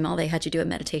a treadmill, they had you do a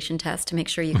meditation test to make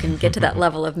sure you can get to that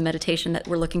level of meditation that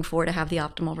we're looking for to have the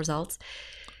optimal results.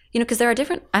 Because there are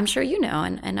different, I'm sure you know,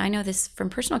 and I know this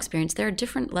from personal experience, there are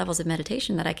different levels of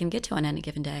meditation that I can get to on any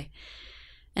given day.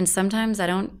 And sometimes I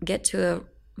don't get to a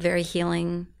very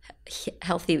healing,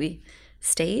 healthy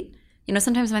state.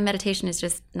 Sometimes my meditation is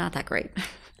just not that great.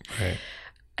 Right.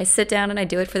 I sit down and I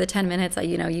do it for the 10 minutes. I,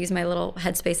 use my little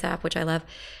Headspace app, which I love.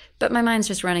 But my mind's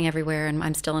just running everywhere and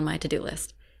I'm still in my to-do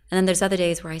list. And then there's other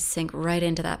days where I sink right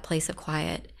into that place of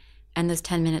quiet and those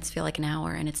 10 minutes feel like an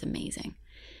hour and it's amazing.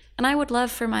 And I would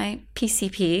love for my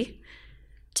PCP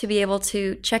to be able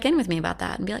to check in with me about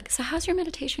that and be like, so how's your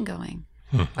meditation going?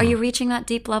 Are you reaching that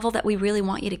deep level that we really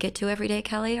want you to get to every day,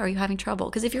 Kelly? Or are you having trouble?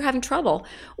 Because if you're having trouble,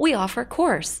 we offer a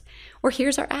course or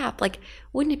here's our app. Like,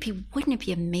 wouldn't it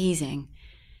be amazing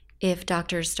if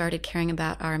doctors started caring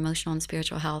about our emotional and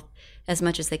spiritual health as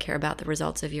much as they care about the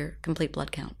results of your complete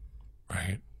blood count?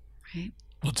 Right. Right.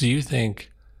 Well, do you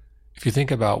think, if you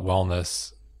think about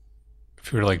wellness,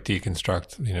 if you were to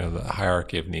deconstruct, the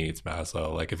hierarchy of needs,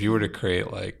 Maslow, if you were to create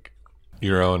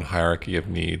your own hierarchy of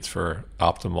needs for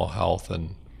optimal health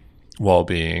and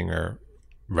well-being or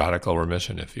radical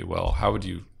remission, if you will, how would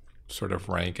you sort of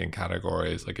rank in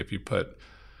categories? If you put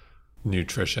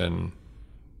nutrition,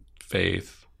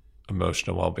 faith,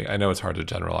 emotional well-being, I know it's hard to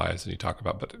generalize and you talk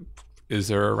about, but is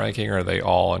there a ranking or are they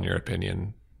all, in your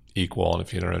opinion, equal? And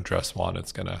if you don't address one,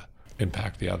 it's going to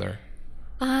impact the other?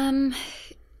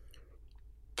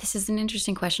 This is an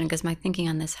interesting question because my thinking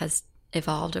on this has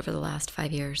evolved over the last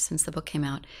 5 years since the book came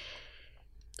out.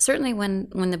 Certainly when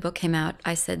the book came out,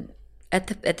 I said,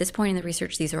 at this point in the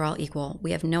research, these are all equal.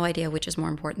 We have no idea which is more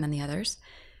important than the others.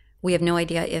 We have no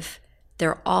idea if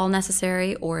they're all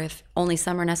necessary or if only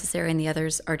some are necessary and the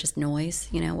others are just noise,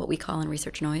 what we call in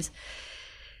research noise.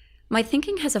 My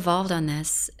thinking has evolved on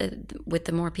this with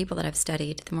the more people that I've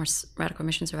studied, the more radical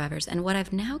remission survivors. And what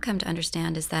I've now come to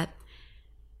understand is that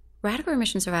radical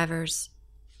remission survivors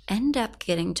end up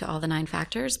getting to all the 9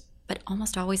 factors, but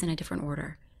almost always in a different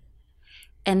order.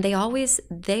 And they always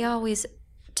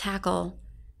tackle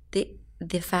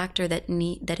the factor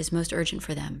that is most urgent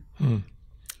for them.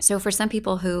 So for some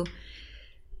people who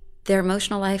their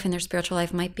emotional life and their spiritual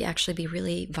life might actually be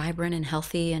really vibrant and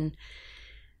healthy and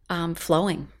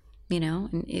flowing,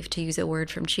 if to use a word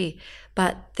from Chi,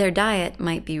 but their diet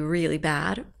might be really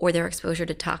bad or their exposure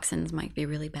to toxins might be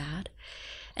really bad.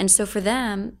 And so for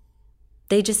them,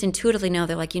 they just intuitively know,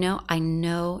 they're like, I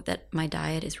know that my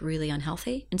diet is really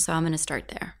unhealthy, and so I'm going to start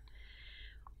there.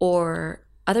 Or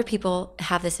other people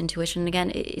have this intuition.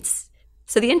 Again,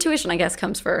 so the intuition, I guess,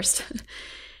 comes first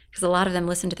because a lot of them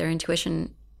listen to their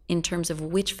intuition in terms of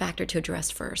which factor to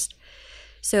address first.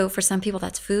 So for some people,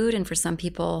 that's food, and for some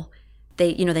people,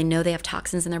 they know they have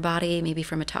toxins in their body, maybe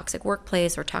from a toxic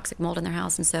workplace or toxic mold in their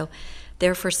house, and so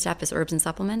their first step is herbs and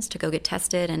supplements to go get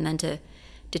tested and then to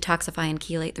detoxify and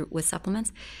chelate with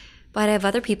supplements. But I have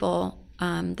other people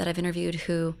that I've interviewed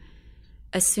who,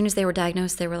 as soon as they were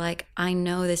diagnosed, they were like, I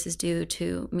know this is due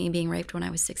to me being raped when I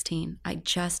was 16. I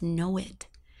just know it.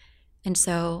 And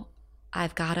so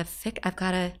I've got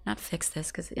to not fix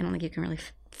this because I don't think you can really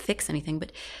fix anything,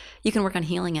 but you can work on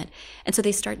healing it. And so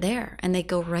they start there and they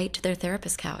go right to their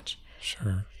therapist couch.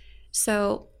 Sure.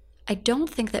 So I don't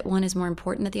think that one is more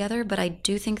important than the other, but I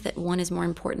do think that one is more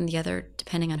important than the other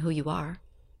depending on who you are.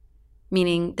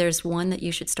 Meaning there's one that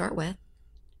you should start with.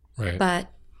 Right.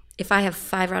 But if I have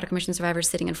 5 radical remission survivors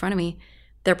sitting in front of me,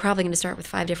 they're probably going to start with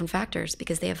 5 different factors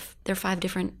because they're 5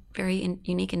 different, very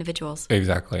unique individuals.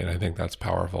 Exactly. And I think that's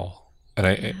powerful. And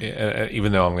I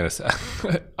even though I'm going to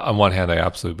say, on one hand, I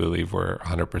absolutely believe we're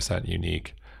 100%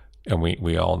 unique and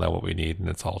we all know what we need and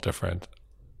it's all different.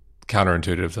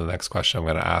 Counterintuitive to the next question I'm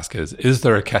going to ask is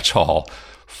there a catch-all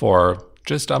for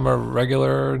just I'm a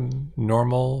regular,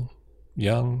 normal,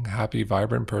 young, happy,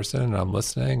 vibrant person and I'm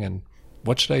listening and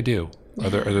what should I do? Are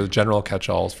there general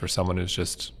catch-alls for someone who's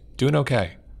just doing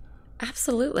okay?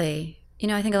 Absolutely.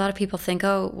 I think a lot of people think,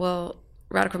 oh, well,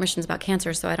 radical remission is about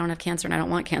cancer, so I don't have cancer and I don't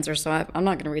want cancer, so I'm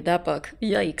not going to read that book.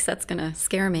 Yikes, that's going to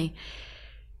scare me.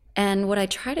 And what I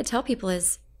try to tell people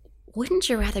is, wouldn't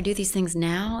you rather do these things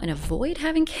now and avoid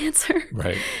having cancer?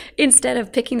 Right. Instead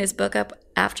of picking this book up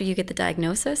after you get the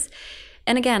diagnosis?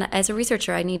 And again, as a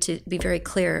researcher, I need to be very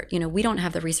clear. We don't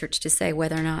have the research to say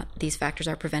whether or not these factors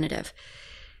are preventative.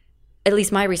 At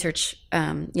least my research,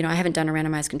 I haven't done a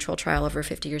randomized control trial over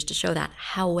 50 years to show that.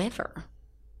 However,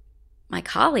 my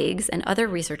colleagues and other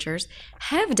researchers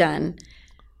have done,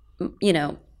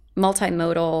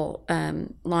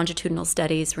 multimodal longitudinal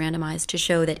studies randomized to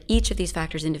show that each of these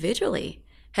factors individually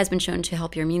has been shown to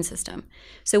help your immune system.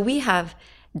 So we have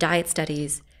diet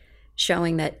studies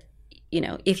showing that,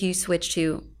 if you switch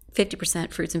to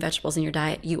 50% fruits and vegetables in your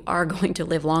diet, you are going to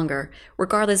live longer,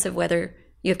 regardless of whether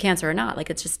you have cancer or not. Like,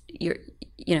 it's just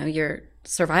your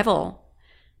survival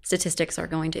statistics are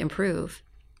going to improve.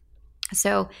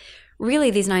 So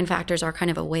really, these 9 factors are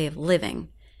kind of a way of living.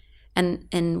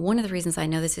 And one of the reasons I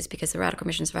know this is because the radical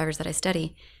remission survivors that I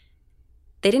study,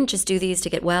 they didn't just do these to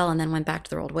get well and then went back to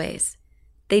their old ways.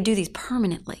 They do these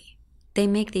permanently. They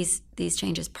make these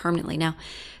changes permanently. Now,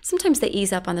 sometimes they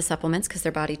ease up on the supplements because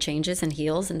their body changes and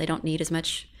heals and they don't need as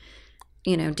much,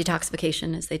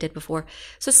 detoxification as they did before.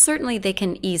 So certainly they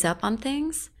can ease up on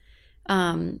things,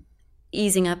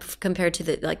 easing up compared to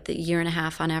the year and a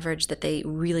half on average that they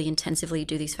really intensively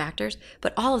do these factors.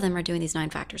 But all of them are doing these 9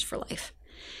 factors for life.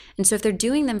 And so if they're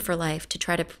doing them for life to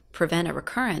try to prevent a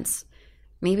recurrence,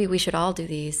 maybe we should all do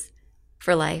these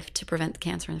for life to prevent the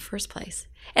cancer in the first place.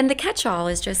 And the catch-all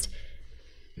is just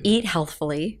eat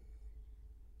healthfully,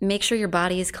 make sure your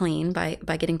body is clean by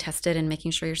getting tested and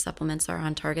making sure your supplements are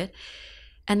on target,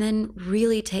 and then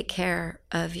really take care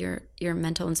of your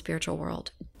mental and spiritual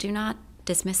world. Do not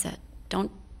dismiss it.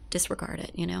 Don't disregard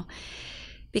it,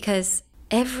 because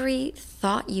every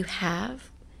thought you have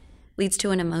leads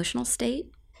to an emotional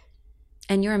state,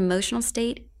 and your emotional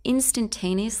state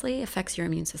instantaneously affects your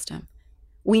immune system.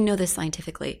 We know this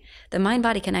scientifically. The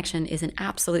mind-body connection is an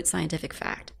absolute scientific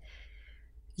fact.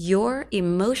 Your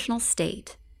emotional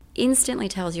state instantly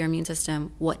tells your immune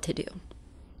system what to do.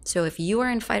 So if you are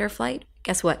in fight or flight,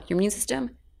 guess what? Your immune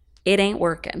system, it ain't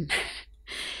working.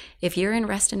 If you're in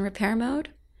rest and repair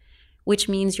mode, which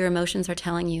means your emotions are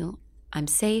telling you, I'm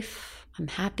safe, I'm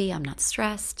happy, I'm not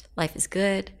stressed, life is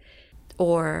good,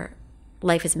 or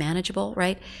life is manageable,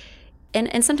 right?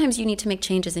 And sometimes you need to make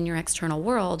changes in your external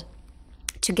world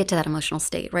to get to that emotional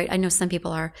state, right? I know some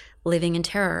people are living in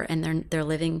terror and they're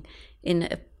living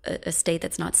in a state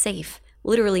that's not safe,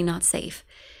 literally not safe.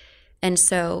 And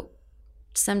so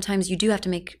sometimes you do have to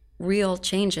make real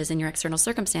changes in your external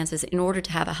circumstances in order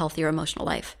to have a healthier emotional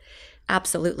life.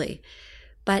 Absolutely.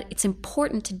 But it's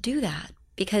important to do that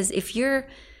because if you're,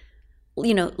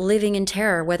 living in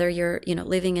terror, whether you're,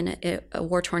 living in a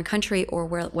war-torn country or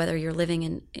whether you're living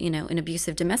in, an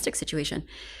abusive domestic situation,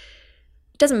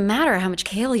 it doesn't matter how much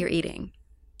kale you're eating.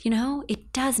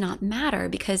 It does not matter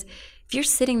because if you're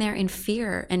sitting there in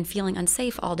fear and feeling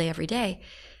unsafe all day, every day,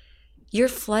 you're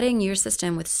flooding your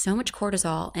system with so much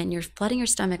cortisol and you're flooding your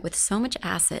stomach with so much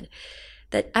acid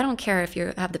that I don't care if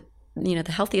you have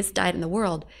the healthiest diet in the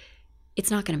world, it's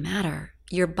not going to matter.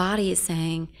 Your body is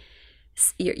saying,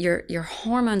 your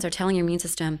hormones are telling your immune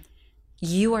system,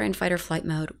 you are in fight or flight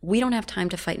mode. We don't have time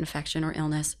to fight infection or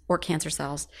illness or cancer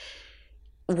cells.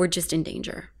 We're just in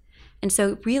danger. And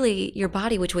so really your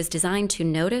body, which was designed to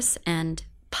notice and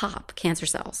pop cancer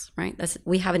cells, right?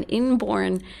 We have an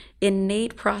inborn,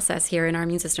 innate process here in our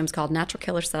immune systems called natural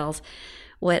killer cells.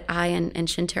 What I and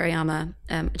Shin Terayama,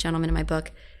 a gentleman in my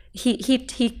book,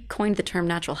 he coined the term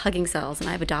natural hugging cells, and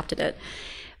I've adopted it.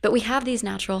 But we have these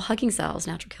natural hugging cells,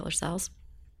 natural killer cells,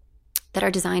 that are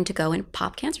designed to go and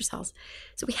pop cancer cells.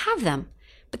 So we have them,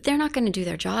 but they're not going to do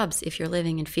their jobs if you're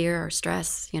living in fear or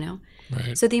stress,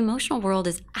 Right. So the emotional world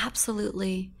is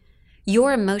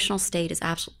your emotional state is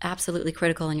absolutely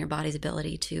critical in your body's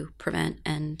ability to prevent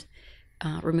and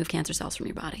remove cancer cells from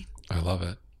your body. I love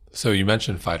it. So you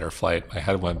mentioned fight or flight. My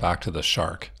head went back to the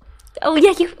shark. Oh,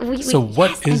 yeah.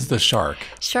 What is the shark?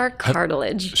 Shark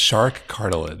cartilage. Shark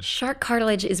cartilage. Shark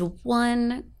cartilage is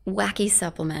one wacky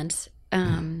supplement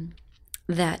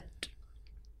that,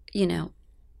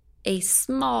 a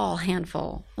small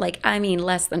handful,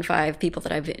 less than 5 people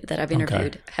that I've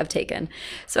interviewed have taken.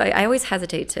 So I always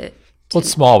hesitate to. Well, it's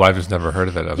small, but I've just never heard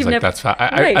of it. I was that's fine.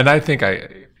 Right. And I think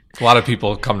a lot of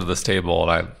people come to this table,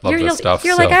 and I love this stuff.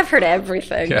 You're like, I've heard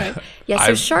everything. Yeah. Right? Yeah.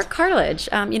 So shark cartilage,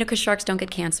 because sharks don't get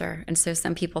cancer, and so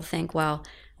some people think, well,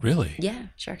 really, yeah,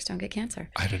 sharks don't get cancer.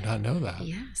 I did not know that.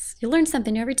 Yes, you learn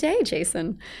something new every day,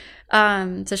 Jason.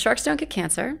 So sharks don't get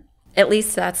cancer. At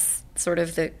least that's sort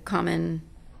of the common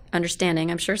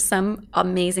understanding. I'm sure some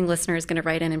amazing listener is going to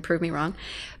write in and prove me wrong,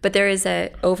 but there is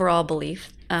a overall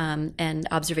belief and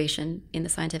observation in the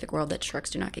scientific world that sharks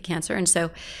do not get cancer. And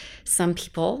so some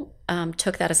people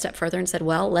took that a step further and said,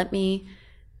 well, let me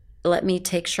let me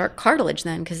take shark cartilage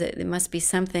then, because it must be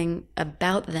something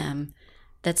about them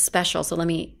that's special. So let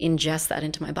me ingest that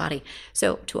into my body.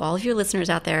 So to all of your listeners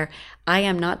out there, I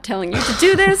am not telling you to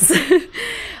do this.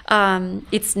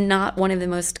 It's not one of the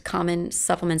most common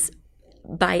supplements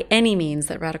by any means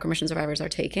that radical remission survivors are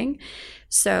taking.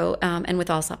 So, and with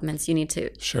all supplements, you need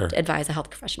to advise a health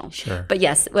professional. Sure. But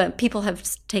yes, people have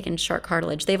taken shark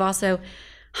cartilage. They've also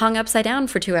hung upside down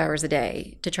for 2 hours a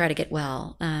day to try to get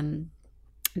well.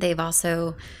 They've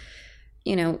also,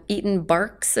 eaten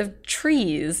barks of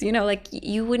trees, like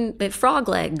you wouldn't, but frog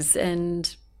legs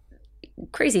and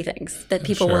crazy things that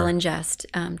people will ingest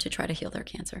to try to heal their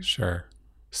cancer. Sure.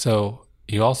 So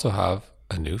you also have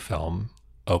a new film,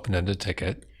 Open-Ended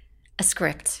Ticket. A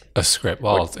script.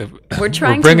 Well, we're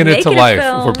trying we're bringing to make it to it life. a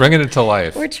film. We're bringing it to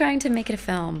life. We're trying to make it a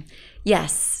film.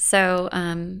 Yes. So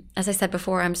as I said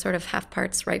before, I'm sort of half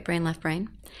parts right brain, left brain.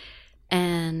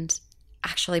 And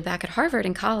actually back at Harvard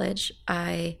in college,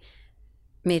 I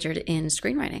majored in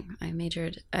screenwriting.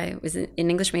 I was an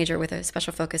English major with a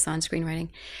special focus on screenwriting.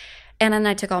 And then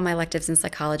I took all my electives in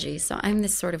psychology. So I'm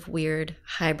this sort of weird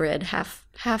hybrid, half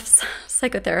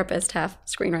psychotherapist, half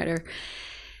screenwriter.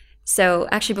 So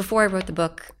actually before I wrote the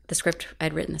book,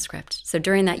 I'd written the script. So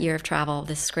during that year of travel,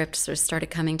 this script sort of started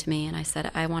coming to me, and I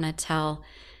said, I want to tell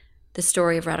the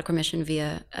story of radical remission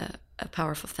via a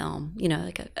powerful film,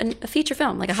 like a feature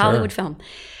film, like a Hollywood film.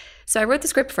 So I wrote the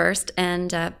script first,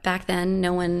 and back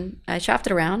then I shopped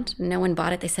it around, no one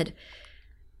bought it. They said,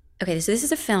 okay, so this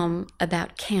is a film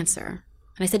about cancer.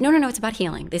 And I said, no, it's about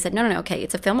healing. They said, no, okay,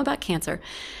 it's a film about cancer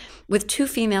with 2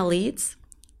 female leads.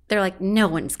 They're like, no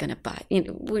one's going to buy,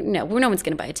 no one's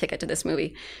going to buy a ticket to this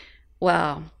movie.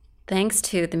 Well, thanks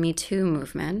to the Me Too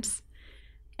movement,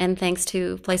 and thanks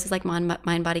to places like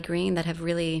Mind Body Green that have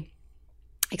really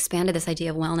expanded this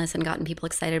idea of wellness and gotten people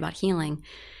excited about healing.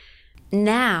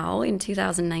 Now, in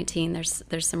 2019,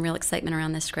 there's some real excitement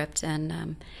around this script,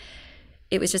 and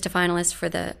it was just a finalist for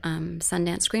the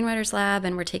Sundance Screenwriters Lab,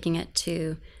 and we're taking it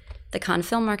to the Cannes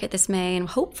Film Market this May, and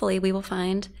hopefully we will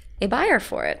find a buyer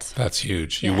for it. That's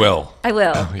huge. Yeah. You will. I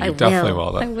will. You definitely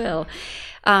will. I will.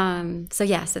 So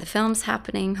the film's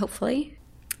happening, hopefully,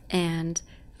 and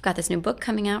I've got this new book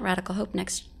coming out, Radical Hope,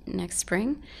 next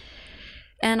spring.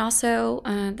 And also,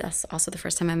 that's also the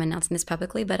first time I'm announcing this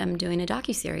publicly, but I'm doing a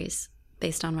docuseries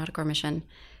based on radical remission,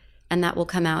 and that will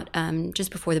come out just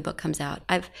before the book comes out.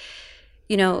 I've,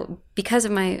 because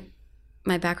of my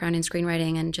background in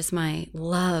screenwriting and just my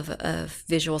love of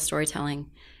visual storytelling,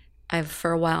 I've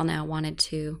for a while now wanted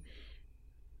to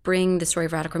bring the story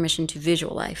of radical remission to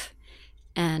visual life.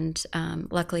 And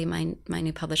luckily, my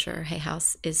new publisher, Hay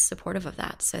House, is supportive of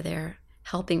that. So they're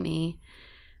helping me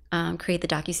create the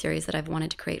docuseries that I've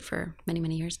wanted to create for many,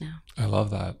 many years now. I love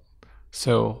that.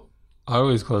 So I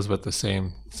always close with the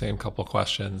same couple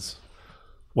questions.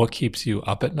 What keeps you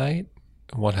up at night?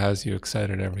 And what has you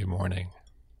excited every morning?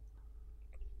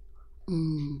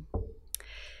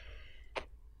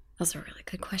 Those are really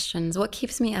good questions. What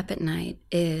keeps me up at night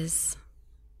is,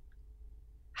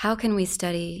 how can we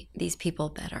study these people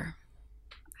better?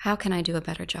 How can I do a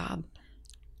better job?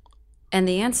 And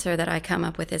the answer that I come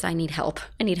up with is, I need help.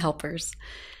 I need helpers.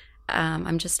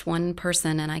 I'm just one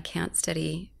person, and I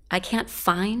can't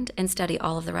find and study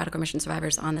all of the radical remission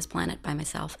survivors on this planet by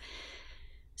myself.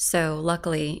 So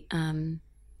luckily,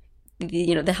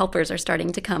 the helpers are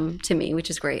starting to come to me, which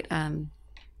is great.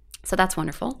 So that's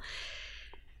wonderful.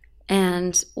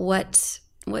 And what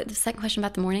the second question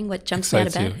about the morning, what jumps me out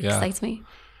of bed, excites me?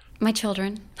 My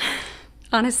children.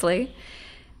 Honestly,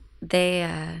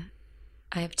 I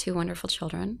have 2 wonderful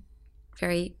children,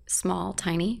 very small,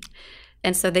 tiny.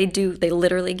 And so they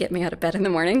literally get me out of bed in the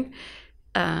morning.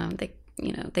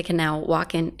 They can now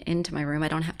walk into my room. I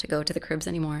don't have to go to the cribs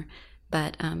anymore,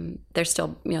 but they're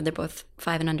still, they're both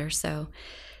 5 and under. So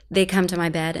they come to my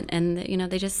bed and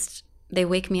they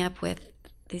wake me up with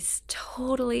these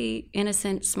totally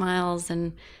innocent smiles,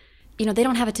 and they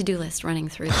don't have a to-do list running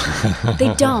through them.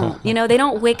 They don't. They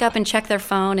don't wake up and check their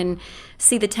phone and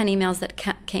see the 10 emails that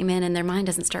came in, and their mind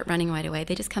doesn't start running right away.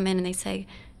 They just come in and they say,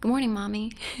 "Good morning,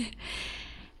 Mommy."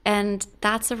 And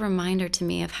that's a reminder to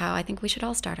me of how I think we should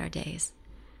all start our days.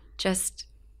 Just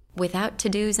without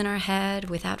to-dos in our head,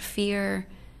 without fear,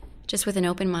 just with an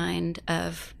open mind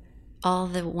of all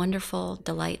the wonderful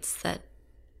delights that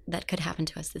could happen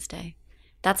to us this day.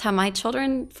 That's how my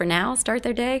children, for now, start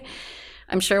their day.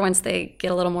 I'm sure once they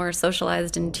get a little more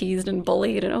socialized and teased and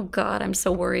bullied, and oh God, I'm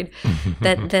so worried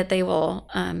that they will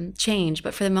change.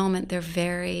 But for the moment, they're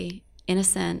very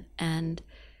innocent and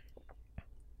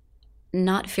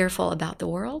not fearful about the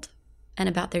world and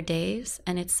about their days.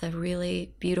 And it's a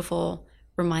really beautiful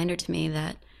reminder to me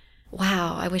that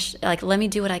wow, I wish, like, let me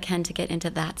do what I can to get into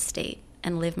that state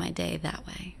and live my day that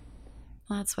way.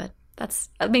 Well, that's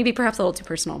maybe perhaps a little too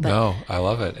personal. But no, I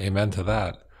love it. Amen to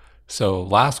that. So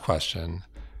last question.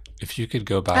 If you could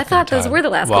go back I thought in time, those were the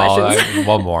last questions.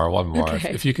 one more.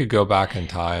 Okay. If you could go back in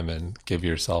time and give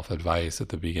yourself advice at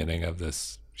the beginning of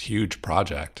this huge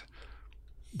project,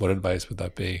 what advice would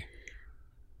that be?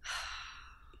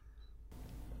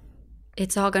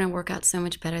 It's all going to work out so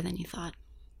much better than you thought.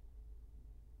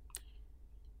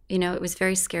 You know, it was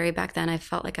very scary back then. I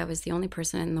felt like I was the only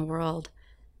person in the world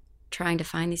trying to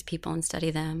find these people and study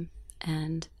them.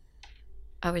 And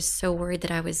I was so worried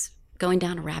that I was going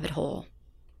down a rabbit hole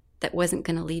that wasn't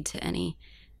going to lead to any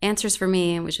answers for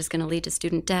me and was just going to lead to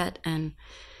student debt. And,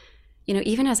 you know,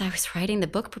 even as I was writing the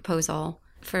book proposal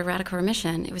for Radical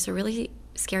Remission, it was a really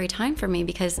scary time for me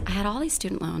because I had all these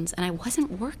student loans and I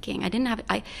wasn't working. I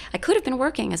could have been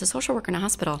working as a social worker in a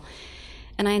hospital.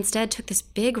 And I instead took this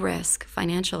big risk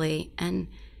financially and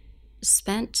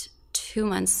spent 2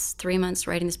 months, 3 months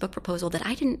writing this book proposal that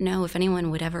I didn't know if anyone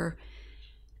would ever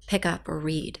pick up or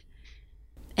read.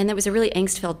 And that was a really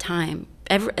angst-filled time.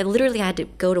 Literally, I had to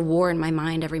go to war in my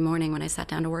mind every morning when I sat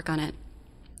down to work on it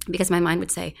because my mind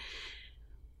would say,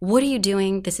 what are you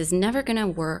doing? This is never going to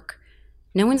work.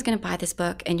 No one's going to buy this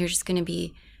book, and you're just going to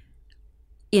be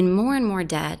in more and more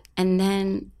debt. And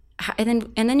then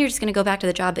you're just going to go back to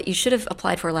the job that you should have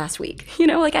applied for last week. You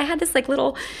know, like I had this like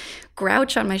little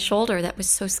grouch on my shoulder that was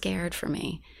so scared for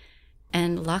me.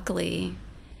 And luckily,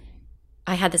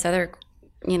 I had this other,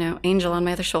 you know, angel on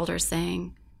my other shoulder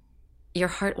saying, your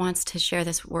heart wants to share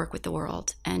this work with the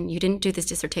world. And you didn't do this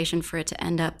dissertation for it to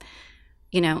end up,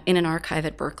 you know, in an archive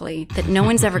at Berkeley that no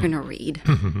one's ever going to read.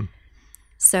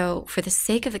 So for the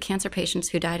sake of the cancer patients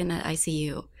who died in that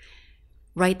ICU,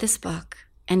 write this book.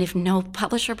 And if no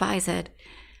publisher buys it,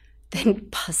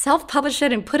 then self-publish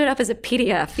it and put it up as a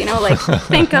PDF, you know, like,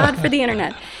 thank God for the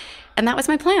internet. And that was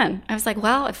my plan. I was like,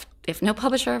 well, if no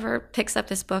publisher ever picks up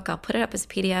this book, I'll put it up as a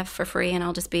PDF for free and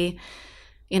I'll just be,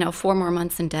 you know, 4 more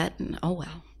months in debt and oh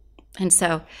well. And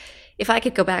so if I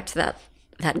could go back to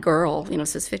that girl, you know,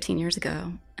 this was 15 years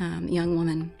ago, young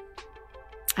woman,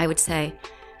 I would say,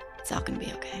 it's all going to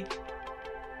be okay.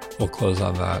 We'll close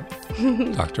on that.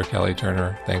 Dr. Kelly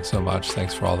Turner, thanks so much.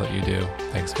 Thanks for all that you do.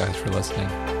 Thanks, guys, for listening.